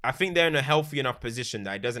it's. I think they're in a healthy enough position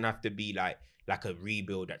that it doesn't have to be like a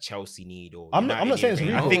rebuild that Chelsea need. Or I'm not saying it's a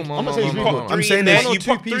rebuild. I'm not saying it's rebuild. I'm saying you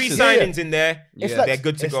put 3 signings in there. They're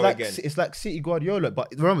good to go again. It's like City Guardiola,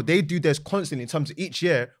 but remember they do this constantly in terms of each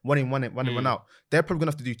year, one in, one out. They're probably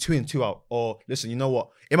gonna have to do 2 in, 2 out. Or listen, you know what?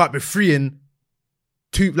 It might be 3 in,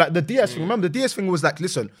 2. Like the Diaz thing. Remember the Diaz thing was like,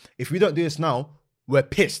 listen, if we don't do this now, we're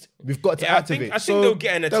pissed. We've got to activate. I think they'll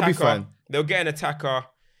get an attacker. They'll be fine. They'll get an attacker.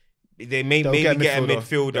 They maybe get a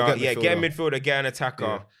midfielder. Get a midfielder, get an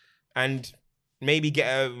attacker, and maybe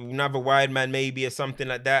get another wide man, maybe or something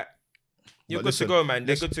like that. You're good to go, man.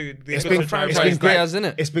 They're good to. It's been great, hasn't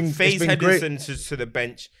it? It's been phase Henderson to the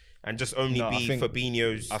bench and just only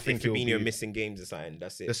Fabinho's. I think Fabinho missing games or something.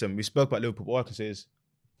 That's it. Listen, we spoke about Liverpool. What I can say is,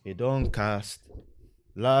 it don't cast.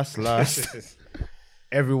 Last.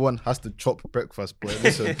 Everyone has to chop breakfast, boy.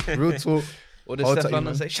 Listen, real talk. Or does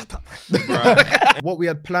Stefan say, shut up? What we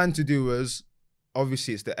had planned to do was,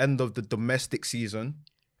 obviously, it's the end of the domestic season.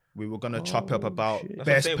 We were going to chop up about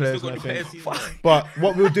best players and everything. But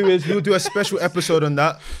what we'll do is we'll do a special episode on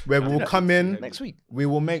that where we'll come in next week. We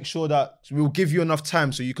will make sure that we'll give you enough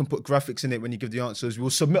time so you can put graphics in it when you give the answers.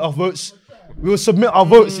 We'll submit our votes. You know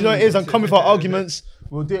what it is, and come with our arguments.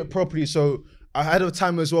 We'll do it properly. So ahead of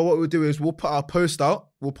time as well, what we'll do is we'll put our post out.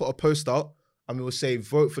 And we will say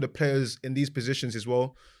vote for the players in these positions as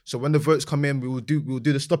well. So when the votes come in, we'll do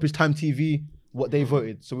the Stoppage Time TV what they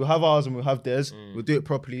voted. So we'll have ours and we'll have theirs. We'll do it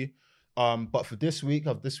properly. But for this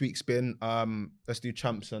week's been let's do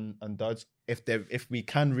champs and duds if we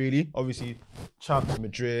can really. Obviously, champs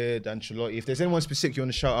Madrid, Ancelotti. If there's anyone specific you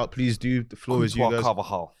want to shout out, please do. The floor is you guys.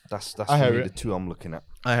 Carvajal. That's really the 2 I'm looking at.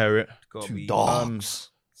 I hear it. 2 dogs.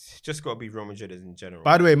 Just got to be Real Madrid in general.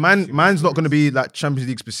 By the way, mine's not going to be like Champions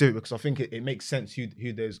League specific because I think it makes sense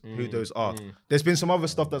who those are. There's been some other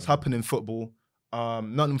stuff that's happened in football.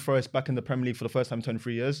 Nottingham Forest back in the Premier League for the first time in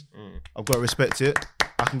 23 years. I've got to respect it.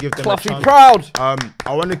 I can give them a chance. Proud.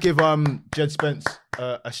 I want to give Jed Spence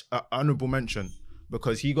an honourable mention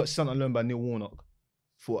because he got sent on loan by Neil Warnock.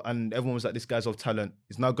 And everyone was like, this guy's of talent.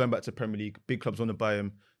 He's now going back to Premier League. Big clubs want to buy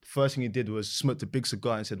him. The first thing he did was smoked a big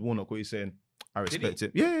cigar and said, Warnock, what are you saying? I respect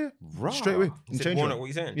it. Yeah. Raw. Straight away. Warnock, what are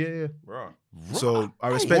you saying? Yeah. Raw. So I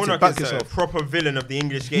respect Warnock it. Back is yourself. A proper villain of the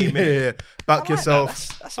English game. Yeah. Back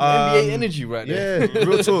yourself. That's some NBA energy right there. Yeah,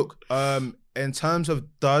 real talk. In terms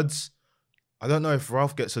of duds, I don't know if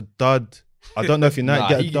Ralph gets a dud. I don't know if United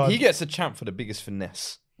get a dud. He gets a champ for the biggest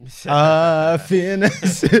finesse.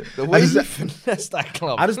 Finesse. The way he finessed that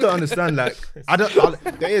club. I just don't understand. Like,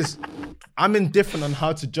 I'm indifferent on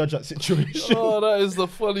how to judge that situation. Oh, that is the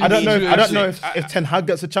funny. I don't know if Ten Hag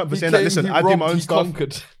gets a champ for saying that. Listen, I do my own stuff.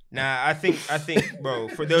 Conquered. Nah, I think, bro.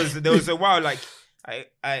 There was a while like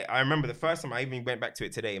I remember the first time I even went back to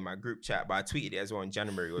it today in my group chat, but I tweeted it as well in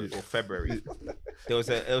January or February. There was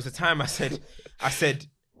a time I said,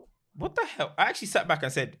 what the hell? I actually sat back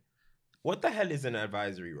and said, what the hell is an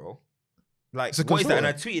advisory role? Like, what is that? And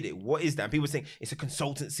I tweeted it. What is that? And people were saying it's a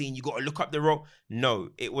consultancy and you got to look up the role. No,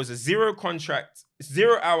 it was a 0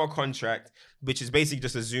 hour contract, which is basically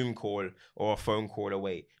just a Zoom call or a phone call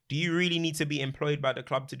away. Do you really need to be employed by the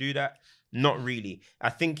club to do that? Not really.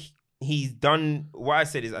 I think he's done, what I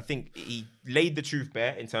said is I think he laid the truth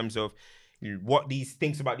bare in terms of what these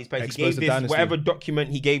thinks about these players. He gave this, whatever document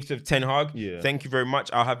he gave to Ten Hag. Yeah. Thank you very much.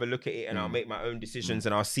 I'll have a look at it and I'll make my own decisions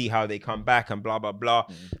and I'll see how they come back and blah, blah, blah.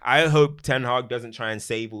 I hope Ten Hag doesn't try and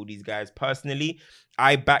save all these guys. Personally,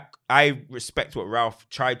 I respect what Ralph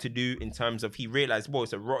tried to do in terms of he realized, well,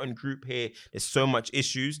 it's a rotten group here. There's so much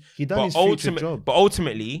issues. He done his future job. But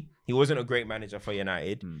ultimately, he wasn't a great manager for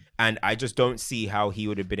United. And I just don't see how he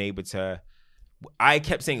would have been able to. I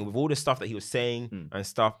kept saying with all the stuff that he was saying and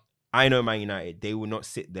stuff, I know Man United, they will not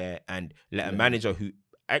sit there and let a manager who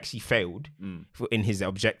actually failed in his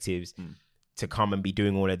objectives to come and be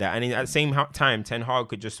doing all of that. And at the same time, Ten Hag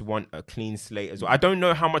could just want a clean slate as well. I don't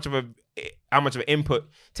know how much of an input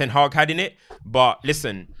Ten Hag had in it, but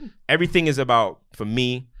listen, everything is about, for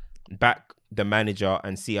me, back the manager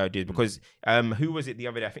and see how it did. Because who was it the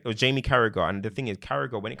other day? I think it was Jamie Carragher. And the thing is,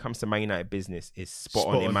 Carragher, when it comes to Man United business, is spot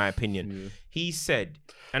on in my opinion. Yeah. He said,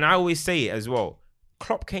 and I always say it as well,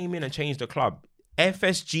 Klopp came in and changed the club.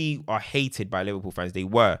 FSG are hated by Liverpool fans. They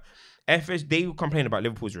were. They would complain about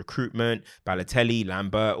Liverpool's recruitment, Balotelli,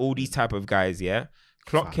 Lambert, all these type of guys, yeah?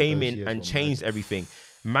 Klopp came in and changed everything.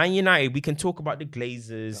 Man United, we can talk about the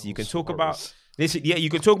Glazers. You can talk about... Listen, yeah, you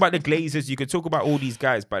can talk about the Glazers. You can talk about all these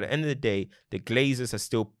guys. But at the end of the day, the Glazers are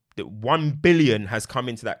still... The 1 billion has come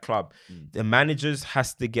into that club. The managers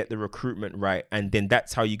has to get the recruitment right. And then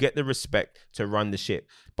that's how you get the respect to run the ship.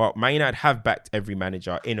 But Man United have backed every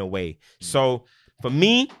manager in a way. So, for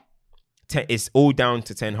me... It's all down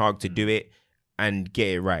to Ten Hag to do it and get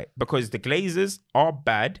it right. Because the Glazers are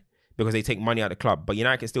bad because they take money out of the club, but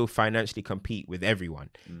United can still financially compete with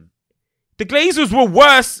everyone. The Glazers were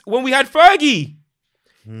worse when we had Fergie.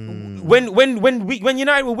 When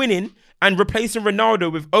United were winning and replacing Ronaldo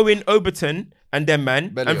with Owen Oberton and them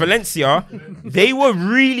and Valencia, they were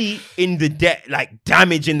really in the debt, like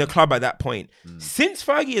damaging the club at that point. Since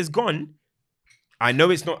Fergie is gone, I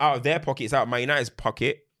know it's not out of their pocket, it's out of Man United's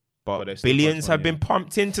pocket. But billions have been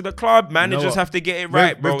pumped into the club. Managers have to get it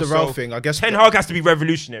right, bro. With the Ralph thing, I guess Ten Hag has to be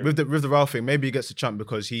revolutionary. With the Ralph thing, maybe he gets a champ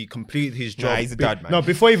because he completed his job. Nah, he's a dud, man. No,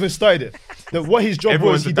 before he even started it, what his job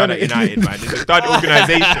Everyone's was, he done at it. United, man. It's a dud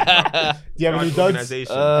organisation. Do you have any duds? Any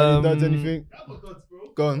duds? Anything?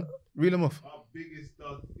 Go on, reel them off. Our biggest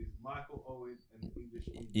dud is Michael Owen and English.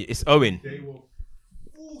 It's Owen. They were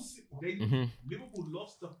Liverpool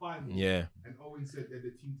lost the final. Yeah. And Owen said they're the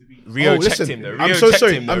team to beat. Rio checked him though. I'm so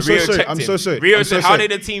sorry. Rio said, how did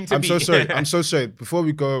the team to beat? I'm so sorry. Before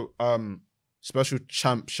we go, special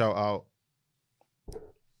champ shout out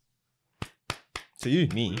to you.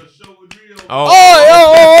 Me. Man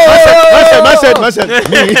said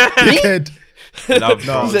me. Dickhead. Love,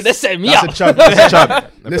 no, that's a champ.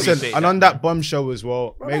 Listen, and on that bombshell as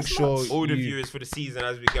well, make sure all the viewers for the season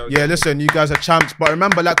as we go. Yeah, listen, you guys are champs. But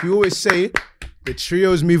remember, like we always say, the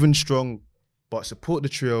trio is moving strong. But support the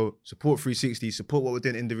trio, support 360, support what we're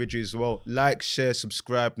doing individually as well. Like, share,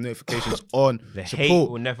 subscribe, notifications on. The support. hate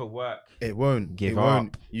will never work. It won't. Give it up.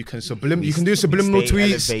 won't. You can you can do subliminal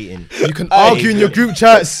tweets. Elevating. You can argue in your group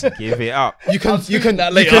chats. Give it up. You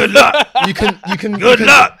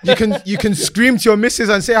can scream to your missus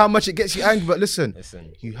and say how much it gets you angry. But listen,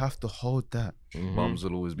 you have to hold that. Bums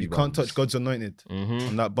will always be. You can't touch God's anointed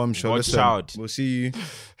on that bombshell. God's Listen, child. We'll see you.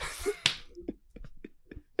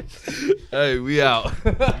 Hey, we out.